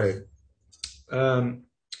 Right. I'm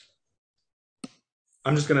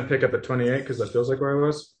just going to pick up at 28 because that feels like where I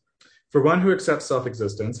was. For one who accepts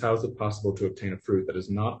self-existence, how is it possible to obtain a fruit that is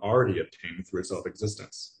not already obtained through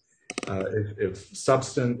self-existence? If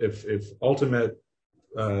ultimate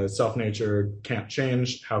self-nature can't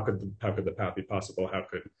change, how could the path be possible?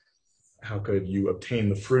 How could you obtain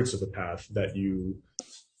the fruits of the path that you?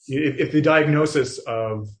 If the diagnosis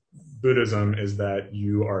of Buddhism is that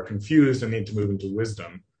you are confused and need to move into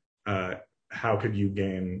wisdom, how could you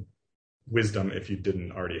gain wisdom if you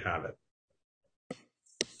didn't already have it?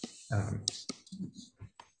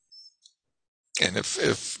 And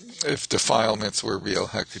if defilements were real,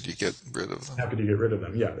 how could you get rid of them? How could you get rid of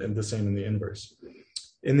them? Yeah, and the same in the inverse.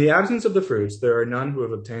 In the absence of the fruits, there are none who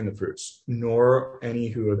have obtained the fruits, nor any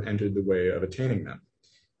who have entered the way of attaining them.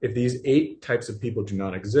 If these 8 types of people do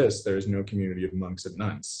not exist, there is no community of monks and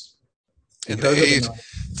nuns. And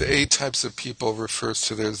the eight types of people refers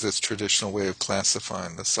to, there's this traditional way of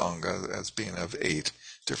classifying the Sangha as being of 8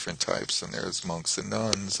 different types, and there's monks and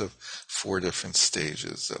nuns of 4 different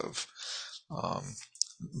stages of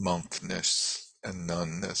monkness and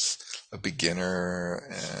nunness, a beginner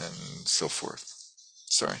and so forth.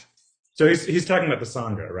 Sorry. So he's talking about the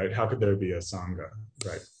Sangha, right? How could there be a Sangha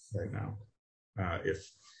right now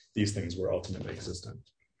if these things were ultimately existent?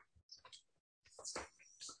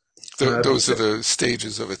 Those are the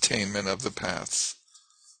stages of attainment of the paths.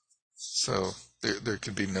 So there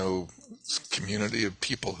could be no community of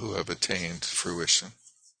people who have attained fruition,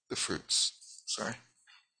 the fruits. Sorry.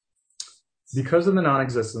 Because of the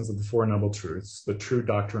non-existence of the 4 Noble Truths, the true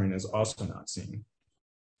doctrine is also not seen.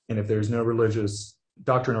 And if there's no religious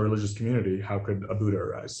doctrine or religious community, how could a Buddha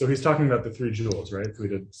arise? So he's talking about the 3 jewels, right? We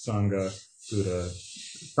did Sangha, Buddha,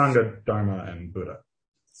 Sangha, Dharma, and Buddha,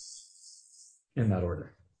 in that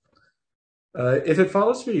order. If it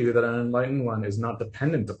follows for you that an enlightened one is not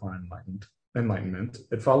dependent upon enlightenment,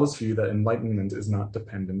 it follows for you that enlightenment is not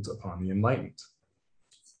dependent upon the enlightened.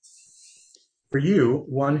 For you,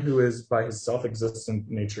 one who is by his self-existent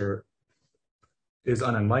nature is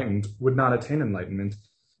unenlightened would not attain enlightenment,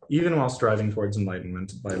 even while striving towards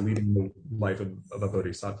enlightenment by leading the life of a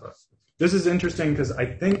bodhisattva. This is interesting because I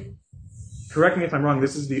think, correct me if I'm wrong,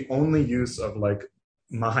 this is the only use of like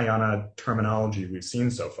Mahayana terminology we've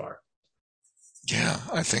seen so far. Yeah,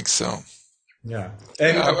 I think so. Yeah.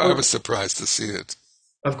 And I was surprised to see it.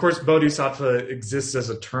 Of course, bodhisattva exists as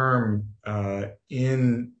a term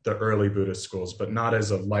in the early Buddhist schools, but not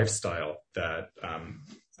as a lifestyle that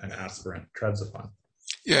an aspirant treads upon.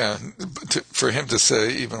 Yeah, for him to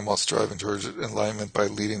say, even while striving towards enlightenment by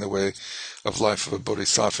leading the way of life of a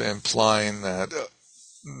bodhisattva, implying that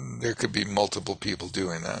there could be multiple people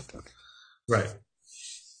doing that. Right.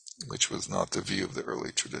 Which was not the view of the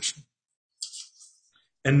early tradition.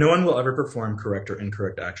 And no one will ever perform correct or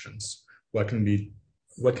incorrect actions. What can be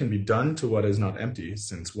done to what is not empty,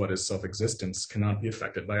 since what is self-existence cannot be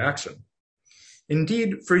affected by action.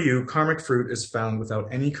 Indeed, for you, karmic fruit is found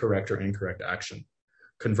without any correct or incorrect action.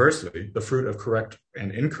 Conversely, the fruit of correct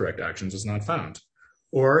and incorrect actions is not found.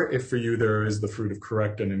 Or, if for you there is the fruit of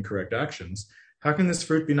correct and incorrect actions, how can this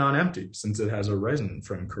fruit be non-empty, since it has arisen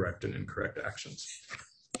from correct and incorrect actions?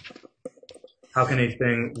 How can a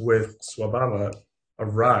thing with swabhava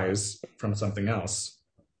arise from something else,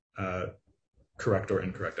 correct or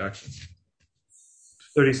incorrect actions?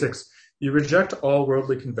 36. You reject all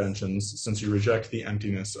worldly conventions, since you reject the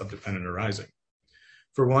emptiness of dependent arising.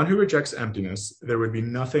 For one who rejects emptiness, there would be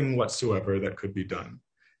nothing whatsoever that could be done.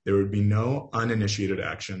 There would be no uninitiated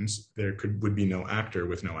actions. There would be no actor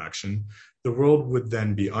with no action. The world would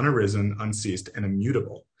then be unarisen, unceased, and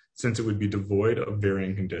immutable, since it would be devoid of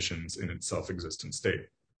varying conditions in its self-existent state.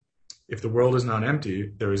 If the world is not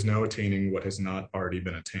empty, there is no attaining what has not already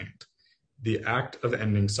been attained. The act of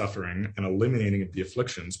ending suffering and eliminating the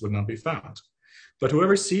afflictions would not be found. But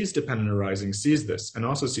whoever sees dependent arising sees this, and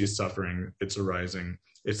also sees suffering, its arising,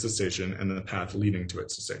 its cessation, and the path leading to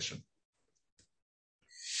its cessation.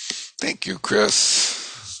 Thank you, Chris.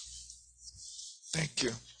 Thank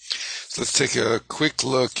you. So let's take a quick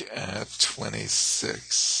look at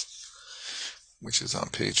 26, which is on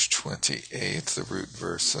page 28, the root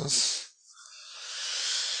verses.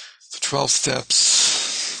 The 12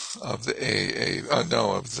 steps of the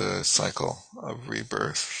of the cycle of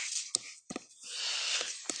rebirth.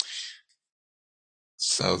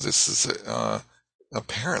 So this is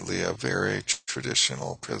apparently a very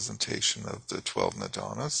traditional presentation of the 12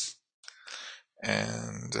 nidanas.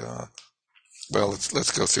 And,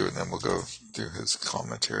 let's go through it and then we'll go through his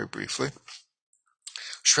commentary briefly.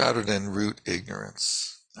 Shrouded in root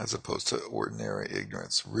ignorance, as opposed to ordinary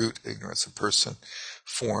ignorance. Root ignorance, a person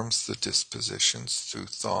forms the dispositions through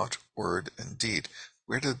thought, word, and deed.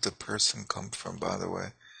 Where did the person come from, by the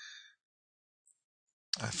way?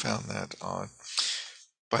 I found that odd.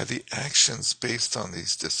 By the actions based on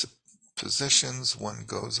these dispositions, one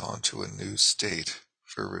goes on to a new state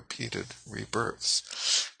for repeated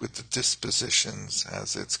rebirths. With the dispositions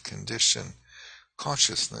as its condition,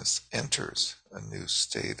 consciousness enters a new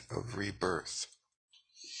state of rebirth.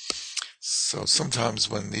 So sometimes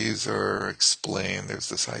when these are explained, there's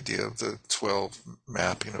this idea of the 12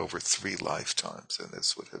 mapping over 3 lifetimes, and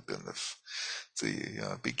this would have been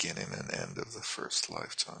the beginning and end of the first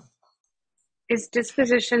lifetime. Is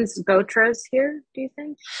dispositions gotras here, do you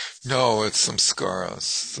think? No, it's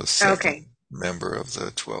samskaras, the second member of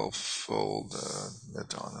the 12-fold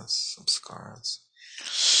nidanas, samskaras.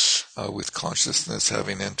 With consciousness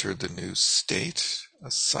having entered the new state, a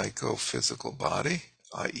psychophysical body,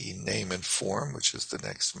 i.e. name and form, which is the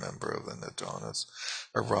next member of the nidanas,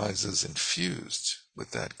 arises infused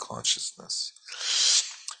with that consciousness.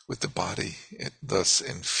 With the body, it thus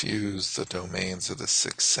infused the domains of the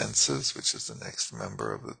 6 senses, which is the next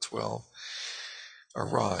member of the 12,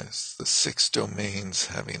 arise, the 6 domains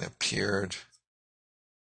having appeared.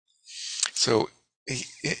 So,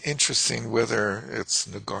 interesting whether it's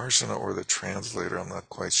Nagarjuna or the translator, I'm not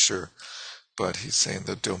quite sure, but he's saying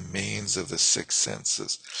the domains of the 6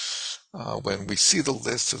 senses. When we see the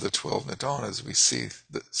list of the 12 nidanas, we see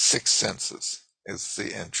the 6 senses is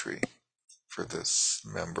the entry for this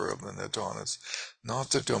member of the nidanas, not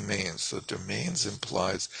the domains. The domains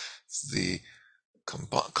implies the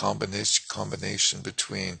combination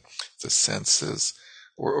between the senses,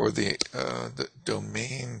 or the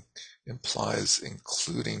domain implies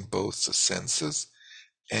including both the senses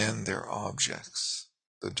and their objects,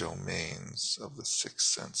 the domains of the 6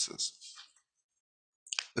 senses.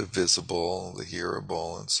 The visible, the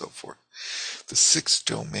hearable, and so forth. The 6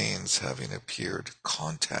 domains having appeared,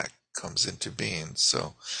 contact comes into being.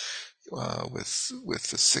 So with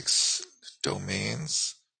the 6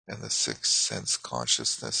 domains and the 6 sense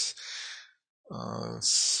consciousness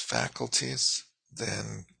faculties,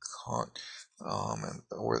 then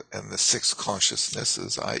and the 6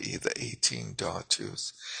 consciousnesses, i.e. the 18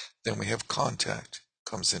 dhatus, then we have contact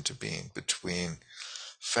comes into being between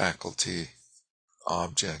faculty,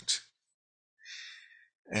 object,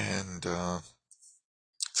 and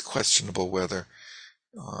it's questionable whether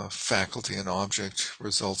faculty and object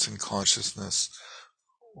results in consciousness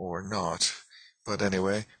or not. But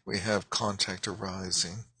anyway, we have contact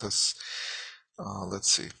arising. This,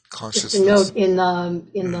 let's see, Just a consciousness. note in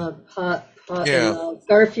Yeah,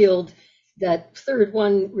 Garfield, that third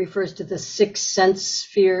one refers to the six sense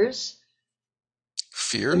spheres.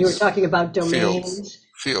 When you were fears, talking about fields, domains,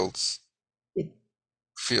 fields, it,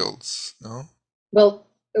 fields. No, well,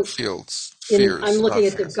 fields, I'm fears, not looking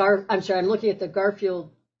at fears. I'm sorry, I'm looking at the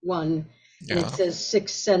Garfield one, and it Yeah, says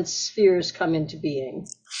six sense spheres come into being.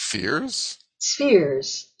 fears,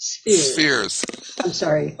 Spheres. spheres. I'm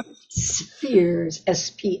sorry, spheres.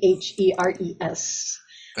 Spheres.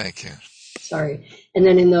 Thank you. Sorry. And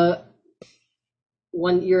then in the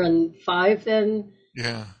one, you're on 5 then.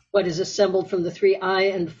 Yeah. What is assembled from the three I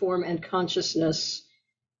and form and consciousness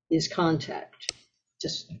is contact.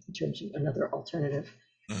 Just in terms of another alternative.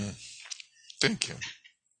 Thank you.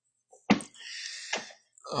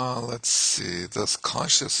 Let's see. Thus,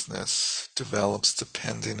 consciousness develops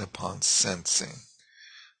depending upon sensing.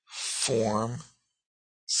 Form,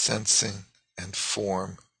 sensing, and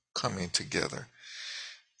form coming together.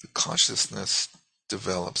 The consciousness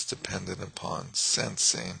develops dependent upon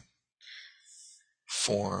sensing,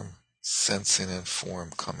 form, sensing, and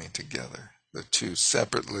form coming together. The two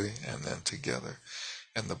separately and then together.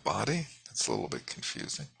 And the body, that's a little bit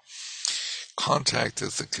confusing. Contact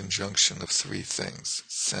is the conjunction of three things: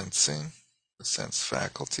 sensing, the sense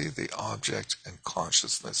faculty, the object, and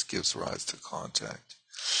consciousness gives rise to contact.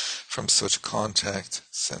 From such contact,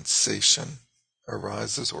 sensation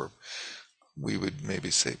arises, or we would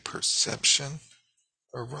maybe say perception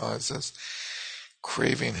arises.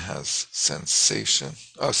 Craving has sensation.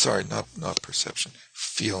 Oh, sorry, not perception.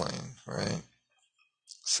 Feeling, right?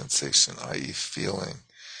 Sensation, i.e. feeling,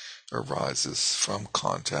 arises from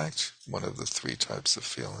contact, one of the three types of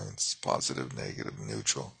feelings: positive, negative,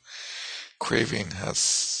 neutral. Craving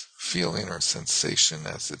has feeling or sensation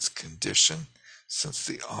as its condition, since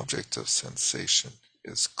the object of sensation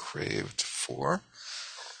is craved for.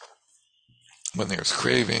 When there's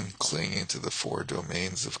craving, clinging to the four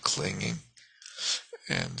domains of clinging,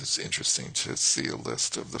 and it's interesting to see a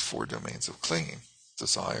list of the four domains of clinging: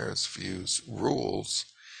 desires, views, rules,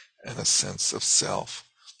 and a sense of self.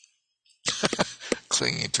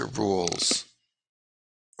 Clinging to rules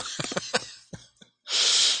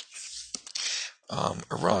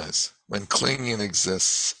arise. When clinging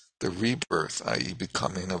exists, the rebirth, i.e.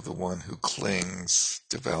 becoming of the one who clings,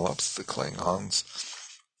 develops, the klingons.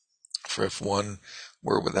 For if one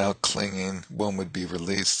were without clinging, one would be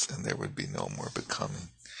released and there would be no more becoming.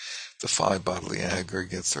 The five bodily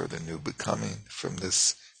aggregates are the new becoming. From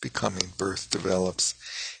this becoming, birth develops.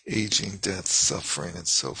 Aging, death, suffering, and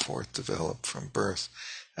so forth develop from birth,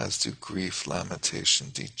 as do grief, lamentation,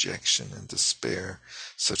 dejection, and despair,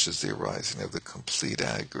 such as the arising of the complete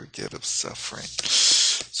aggregate of suffering.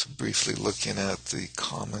 So briefly looking at the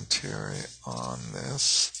commentary on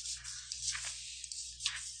this,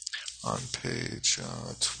 on page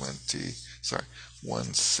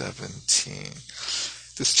 117.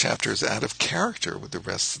 This chapter is out of character with the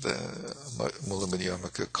rest of the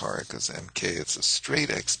Mulamadhyamaka Karikas MK. It's a straight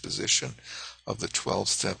exposition of the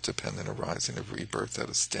 12-step dependent arising of rebirth that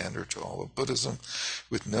is standard to all of Buddhism,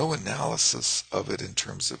 with no analysis of it in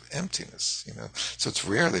terms of emptiness. So it's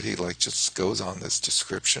rare that he just goes on this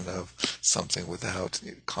description of something without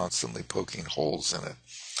constantly poking holes in it.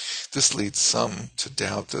 This leads some to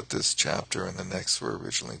doubt that this chapter and the next were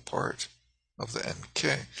originally part of the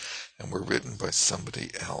MK and were written by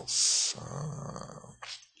somebody else.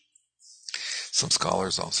 Some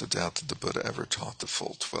scholars also doubt that the Buddha ever taught the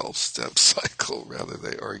full 12-step cycle. Rather,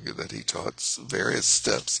 they argue that he taught various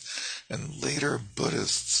steps, and later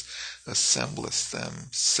Buddhists assembled them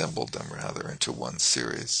into one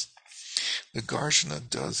series. Nagarjuna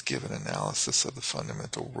does give an analysis of the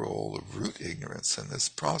fundamental role of root ignorance in this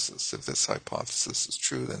process. If this hypothesis is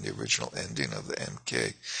true, then the original ending of the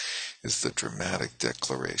MK is the dramatic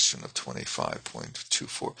declaration of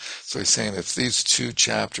 25.24. So he's saying if these two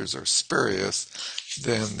chapters are spurious,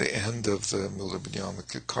 then the end of the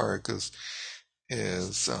Mulamadhyamaka Karikas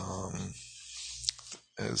is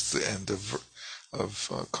the end of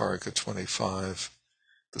Karika 25.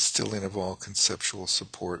 The stilling of all conceptual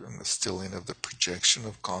support and the stilling of the projection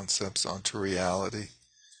of concepts onto reality.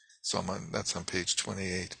 So that's on page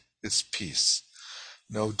 28. Is peace.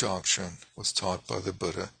 No doctrine was taught by the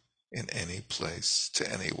Buddha in any place to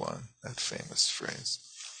anyone. That famous phrase.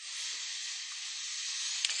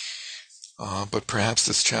 But perhaps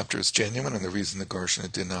this chapter is genuine, and the reason Nagarjuna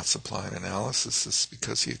did not supply an analysis is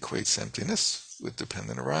because he equates emptiness with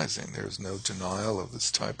dependent arising. There is no denial of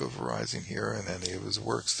this type of arising here in any of his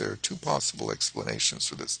works. There are two possible explanations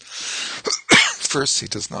for this. First, he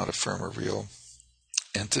does not affirm a real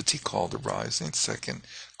entity called arising. Second,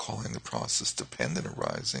 calling the process dependent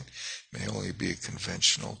arising may only be a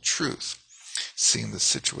conventional truth. Seeing the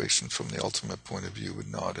situation from the ultimate point of view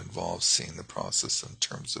would not involve seeing the process in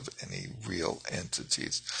terms of any real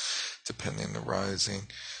entities. Dependent arising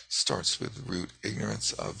starts with root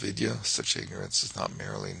ignorance, avidya. Such ignorance is not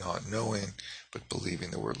merely not knowing, but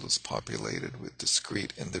believing the world is populated with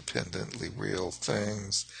discrete, independently real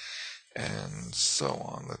things, and so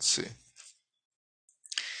on. Let's see.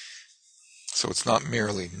 So it's not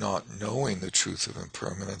merely not knowing the truth of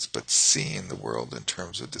impermanence, but seeing the world in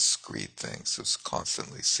terms of discrete things. It's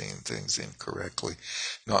constantly seeing things incorrectly,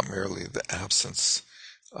 not merely the absence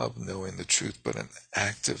of knowing the truth, but an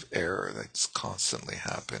active error that's constantly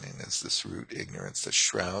happening is this root ignorance that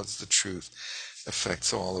shrouds the truth,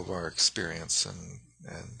 affects all of our experience and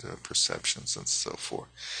perceptions and so forth,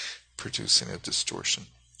 producing a distortion.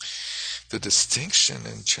 The distinction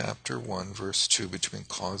in chapter 1, verse 2 between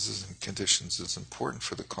causes and conditions is important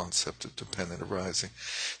for the concept of dependent arising.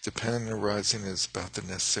 Dependent arising is about the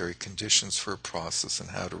necessary conditions for a process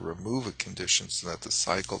and how to remove a condition so that the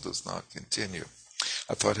cycle does not continue.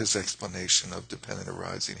 I thought his explanation of dependent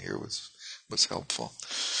arising here was helpful.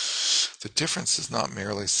 The difference is not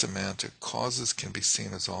merely semantic. Causes can be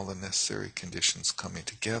seen as all the necessary conditions coming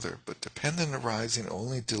together, but dependent arising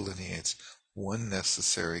only delineates one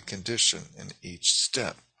necessary condition in each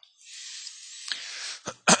step.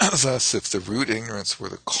 Thus, if the root ignorance were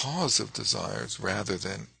the cause of desires rather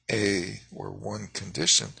than a or one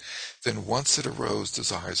condition, then once it arose,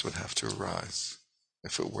 desires would have to arise.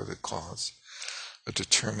 If it were the cause, a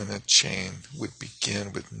determinate chain would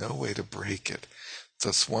begin with no way to break it.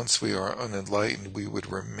 Thus, once we are unenlightened, we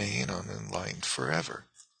would remain unenlightened forever.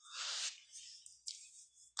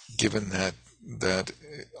 Given that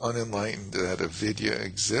unenlightened, that avidya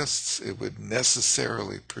exists, it would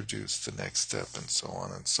necessarily produce the next step and so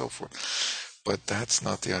on and so forth. But that's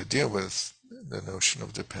not the idea with the notion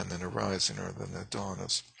of dependent arising or the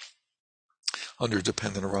nidanas. Under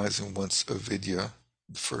dependent arising, once avidya,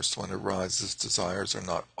 the first one, arises, desires are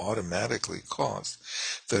not automatically caused.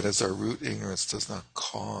 That is, our root ignorance does not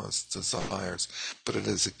cause desires, but it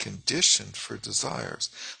is a condition for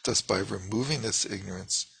desires. Thus, by removing this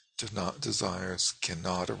ignorance, desires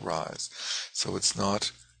cannot arise. So it's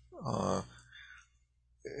not,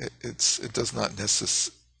 it does not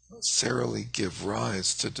necessarily give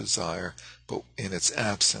rise to desire, but in its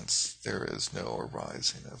absence there is no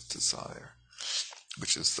arising of desire,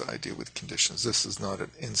 which is the idea with conditions. This is not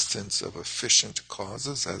an instance of efficient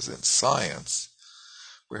causes, as in science,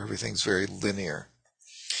 where everything's very linear.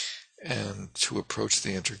 And to approach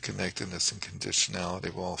the interconnectedness and conditionality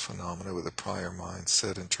of all phenomena with a prior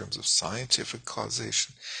mindset in terms of scientific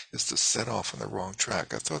causation is to set off on the wrong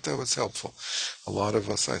track. I thought that was helpful. A lot of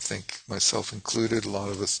us, I think myself included, a lot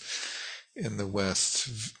of us in the West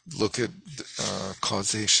look at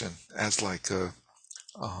causation as like a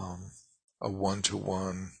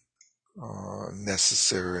one-to-one,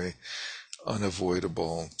 necessary,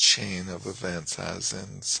 unavoidable chain of events, as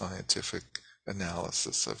in scientific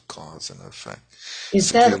analysis of cause and effect.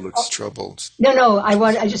 Cynthia looks troubled. No.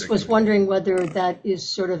 I just was wondering whether that is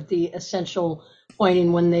sort of the essential point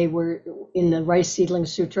in when they were in the Rice Seedling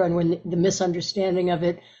Sutra, and when the misunderstanding of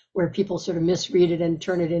it, where people sort of misread it and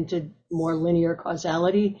turn it into more linear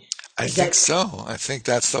causality. I think so. I think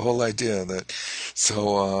that's the whole idea. It's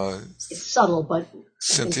subtle, but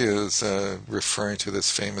Cynthia is referring to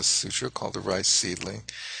this famous sutra called the Rice Seedling,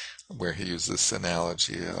 where he uses this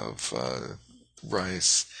analogy of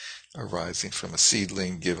rice arising from a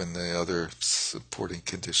seedling given the other supporting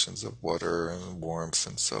conditions of water and warmth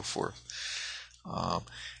and so forth,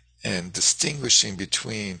 and distinguishing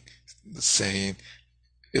between saying,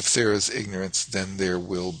 if there is ignorance, then there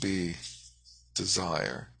will be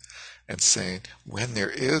desire, and saying, when there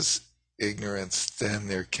is ignorance, then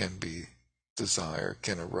there can be desire,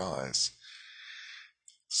 can arise.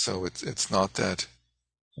 So it's not that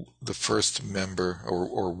the first member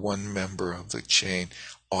or one member of the chain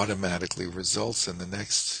automatically results in the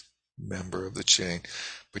next member of the chain,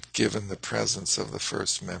 but given the presence of the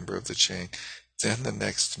first member of the chain, then the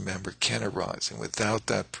next member can arise. And without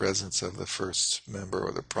that presence of the first member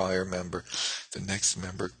or the prior member, the next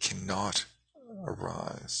member cannot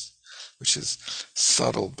arise, which is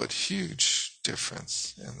subtle but huge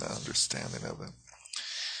difference in the understanding of it.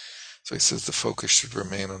 So he says the focus should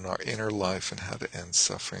remain on our inner life and how to end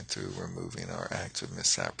suffering through removing our active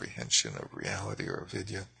misapprehension of reality or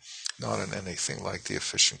avidya. not in anything like the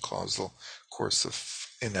efficient causal course of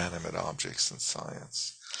inanimate objects in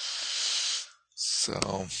science.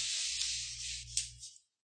 So,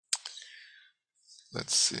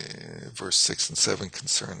 let's see, verse 6 and 7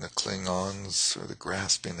 concern the Klingons, or the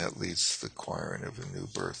grasping that leads to the acquiring of a new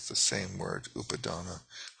birth. The same word, upadana,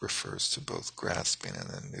 refers to both grasping and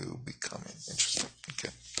a new becoming. Interesting.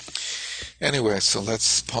 Okay. Anyway, so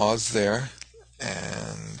let's pause there,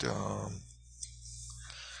 and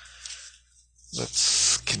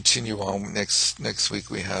let's continue on. Next week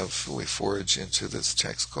we forage into this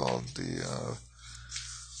text called the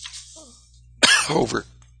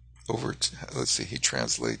let's see, he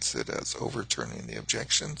translates it as overturning the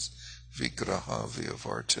objections, vigraha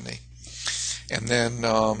vyavartani. And then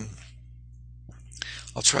I'll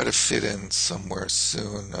try to fit in somewhere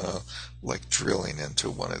soon, like drilling into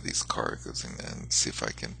one of these karkas and see if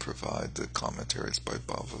I can provide the commentaries by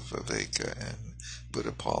Bhava Viveka and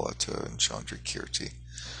Buddhapalita and Chandrakirti,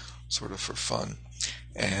 sort of for fun.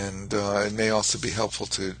 And it may also be helpful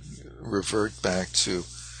to revert back to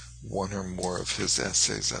one or more of his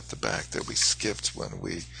essays at the back that we skipped when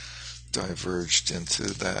we diverged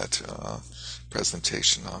into that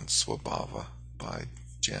presentation on Swabhava by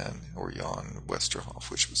Jan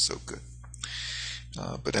Westerhoff, which was so good.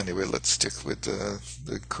 But anyway, let's stick with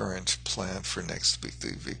the current plan for next week, the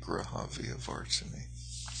Vigraha Vyavartani.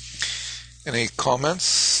 Any comments,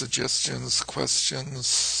 suggestions, questions,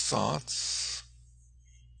 thoughts,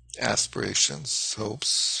 aspirations,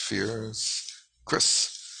 hopes, fears?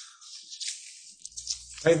 Chris?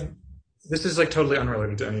 This is like totally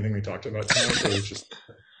unrelated to anything we talked about tonight. So it's just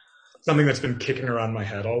something that's been kicking around my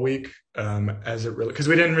head all week, as it really, because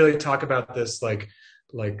we didn't really talk about this, like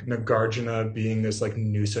Nagarjuna being this like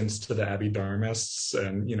nuisance to the Abhidharmists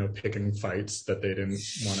and, picking fights that they didn't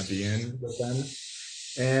want to be in with them.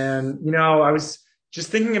 And, I was just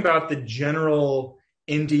thinking about the general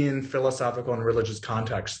Indian philosophical and religious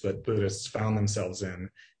context that Buddhists found themselves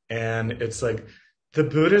in. And it's like, the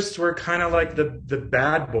Buddhists were kind of like the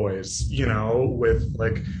bad boys, with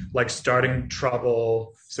like starting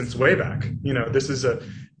trouble since way back. This is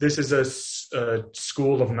a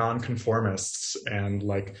school of nonconformists and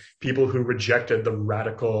like people who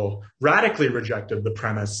radically rejected the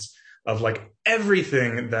premise of like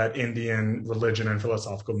everything that Indian religion and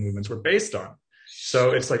philosophical movements were based on.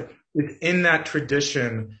 So it's like it's in that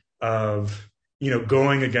tradition of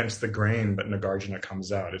going against the grain that Nagarjuna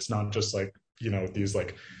comes out. It's not just like these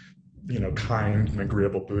like, kind and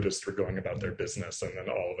agreeable Buddhists were going about their business, and then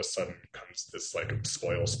all of a sudden comes this like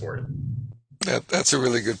spoil sport. That's a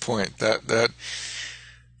really good point. That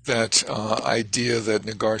idea that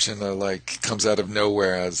Nagarjuna like comes out of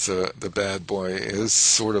nowhere as the bad boy is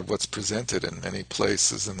sort of what's presented in many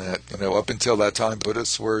places, and that up until that time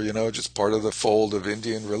Buddhists were just part of the fold of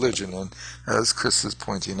Indian religion, and as Chris is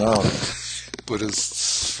pointing out,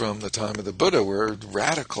 Buddhists from the time of the Buddha were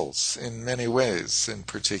radicals in many ways, in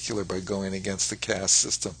particular by going against the caste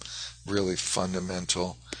system, really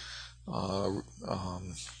fundamental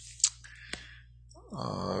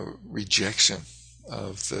rejection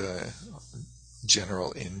of the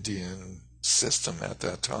general Indian system at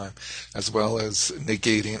that time, as well as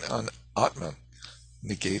negating an Atman,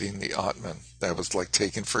 negating the Atman that was like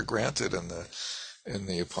taken for granted in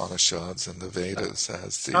the Upanishads and the Vedas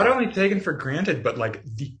as the... Not only taken for granted, but like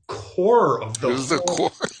the core of the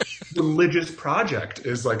core religious project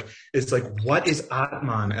is like what is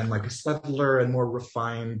Atman, and like subtler and more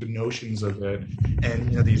refined notions of it,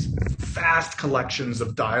 and these vast collections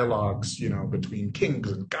of dialogues between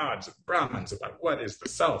kings and gods and Brahmins about what is the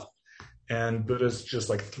self. And Buddhists just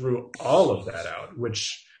like threw all of that out,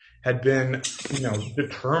 which had been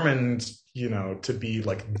determined to be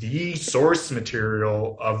like the source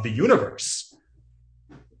material of the universe.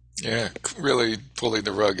 Yeah, really pulling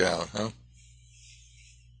the rug out, huh?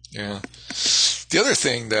 Yeah. The other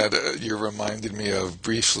thing that you reminded me of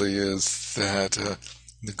briefly is that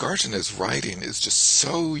Nagarjuna's writing is just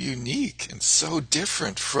so unique and so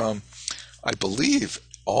different from, I believe,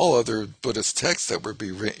 all other Buddhist texts that were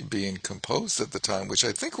being composed at the time, which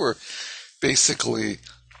I think were basically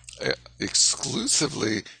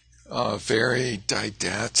exclusively very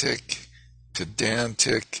didactic,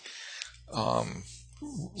 pedantic,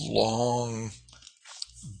 long,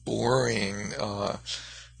 boring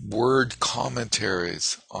word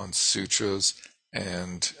commentaries on sutras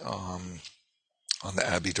and on the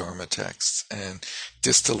Abhidharma texts, and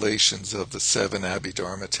distillations of the 7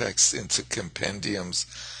 Abhidharma texts into compendiums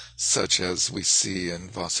such as we see in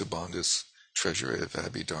Vasubandhu's Treasury of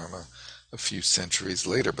Abhidharma, a few centuries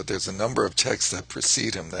later, but there's a number of texts that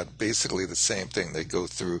precede him that basically the same thing. They go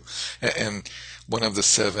through, and one of the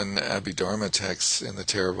 7 Abhidharma texts in the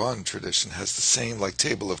Theravada tradition has the same like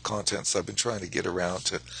table of contents. I've been trying to get around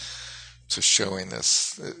to showing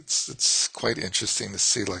this. It's quite interesting to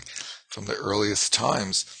see, like from the earliest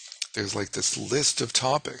times, there's like this list of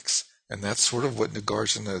topics. And that's sort of what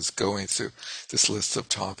Nagarjuna is going through, this list of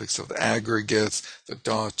topics of the aggregates, the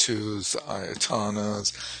dhatus, the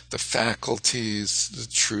ayatanas, the faculties, the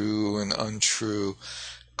true and untrue,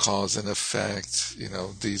 cause and effect,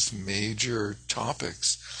 these major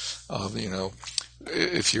topics of,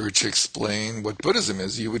 if you were to explain what Buddhism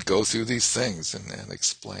is, you would go through these things and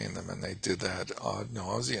explain them. And they did that ad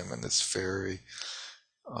nauseum in this very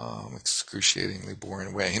excruciatingly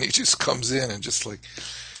boring way. And he just comes in and just like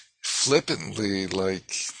flippantly,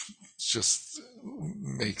 like, just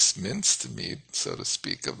makes mince meat, so to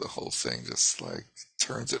speak, of the whole thing, just like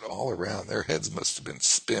turns it all around. Their heads must have been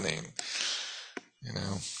spinning,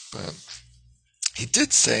 but he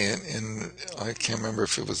did say in I can't remember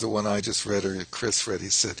if it was the one I just read or Chris read, he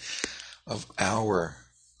said, of our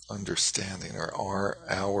understanding or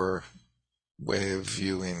our way of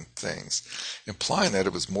viewing things, implying that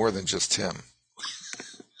it was more than just him.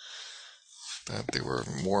 That there were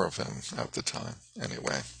more of him at the time.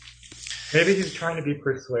 Anyway, maybe he's trying to be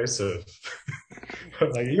persuasive.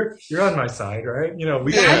 Like you're on my side, right?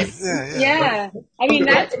 Yeah. I mean,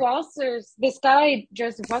 that's Walser's. This guy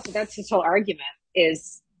Joseph Walser. That's his whole argument,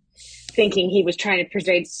 is thinking he was trying to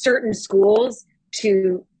persuade certain schools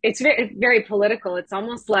to. It's very, very political. It's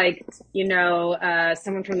almost like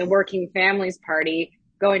someone from the Working Families Party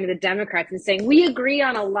going to the Democrats and saying, "We agree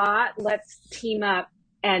on a lot. Let's team up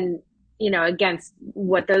and." Against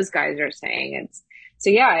what those guys are saying.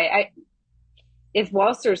 If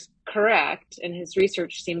Walser's correct and his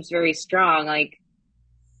research seems very strong, like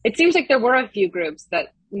it seems like there were a few groups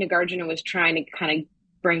that Nagarjuna was trying to kind of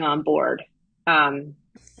bring on board.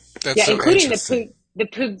 That's so including the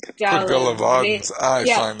Puggalavadins. I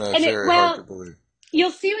find that very hard to believe.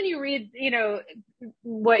 You'll see when you read,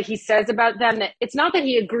 what he says about them, that it's not that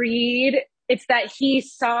he agreed, it's that he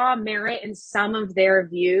saw merit in some of their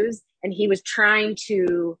views, and he was trying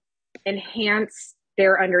to enhance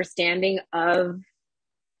their understanding of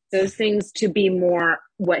those things to be more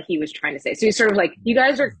what he was trying to say. So he's sort of like, you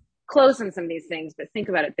guys are close on some of these things, but think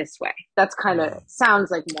about it this way. That's kind of sounds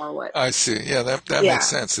like more what I see. Yeah, that makes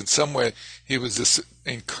sense. In some way, he was just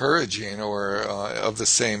encouraging or of the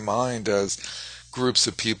same mind as groups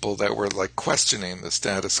of people that were like questioning the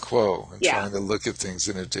status quo and trying to look at things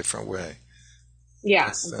in a different way. Yeah,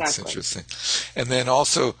 that's exactly. Interesting. And then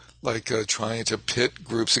also like trying to pit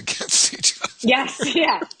groups against each other. Yes,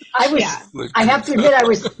 yeah. I have to admit,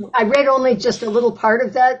 I read only just a little part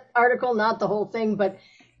of that article, not the whole thing, but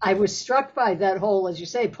I was struck by that whole, as you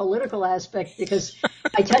say, political aspect, because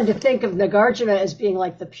I tend to think of Nagarjuna as being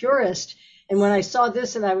like the purist. And when I saw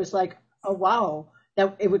this, and I was like, oh, wow,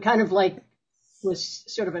 that it would kind of like was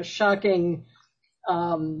sort of a shocking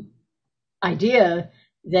idea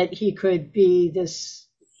that he could be this,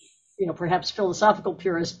 perhaps philosophical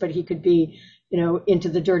purist, but he could be, into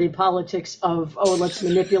the dirty politics of, let's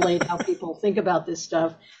manipulate how people think about this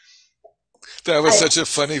stuff. That was such a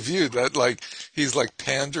funny view that like he's like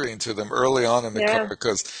pandering to them early on in the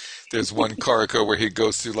Karakas. There's one Karaka where he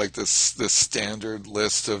goes through like this standard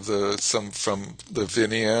list of from the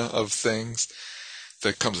Vinaya of things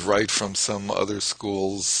that comes right from some other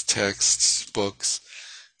school's texts, books,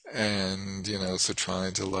 and so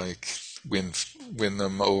trying to like win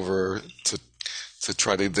them over to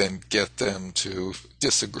try to then get them to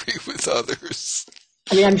disagree with others.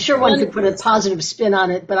 I mean, I'm sure one could put a positive spin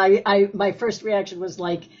on it, but my first reaction was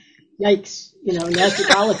like, yikes, nasty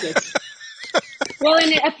politics. Well,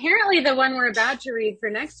 and apparently the one we're about to read for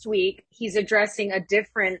next week, he's addressing a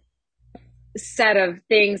different set of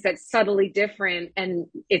things that's subtly different, and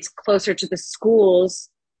it's closer to the schools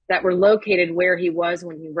that were located where he was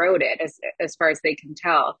when he wrote it, as far as they can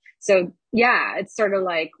tell. So, yeah, it's sort of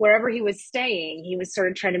like wherever he was staying, he was sort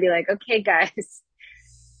of trying to be like, okay, guys.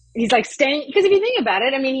 He's like staying, because if you think about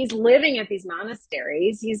it, I mean, he's living at these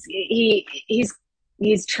monasteries. He's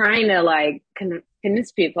trying to like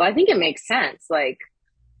convince people. I think it makes sense. Like,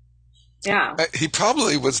 yeah. He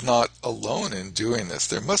probably was not alone in doing this.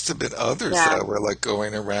 There must have been others that were like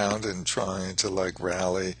going around and trying to like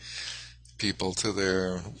rally people to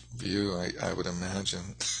their view. I would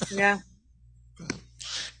imagine. Yeah.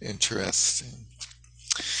 Interesting.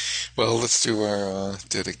 Well, let's do our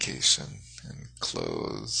dedication. And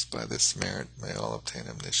close. By this merit may all obtain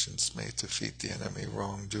omniscience, may defeat the enemy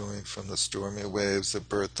wrongdoing from the stormy waves of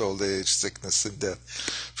birth, old age, sickness, and death.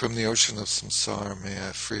 From the ocean of samsara may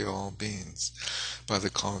I free all beings. By the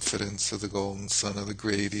confidence of the golden sun of the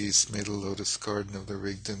great east, may the lotus garden of the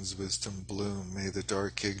Rigdon's wisdom bloom. May the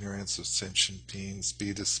dark ignorance of sentient beings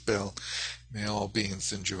be dispelled. May all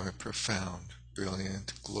beings enjoy profound,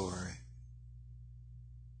 brilliant glory.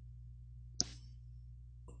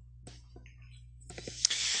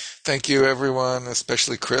 Thank you, everyone,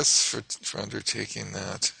 especially Chris, for undertaking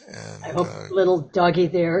that. And I hope little doggy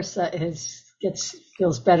there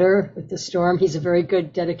feels better with the storm. He's a very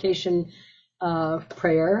good dedication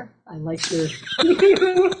prayer. I like your,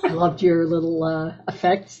 I loved your little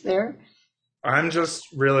effects there. I'm just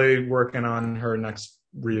really working on her next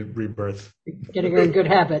rebirth. Getting her in good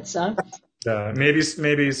habits, huh? Yeah,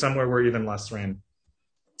 maybe somewhere where even less rain.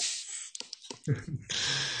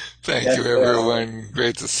 Thank you, everyone.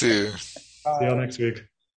 Great to see you. See you all next week.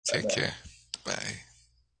 Take care. Bye.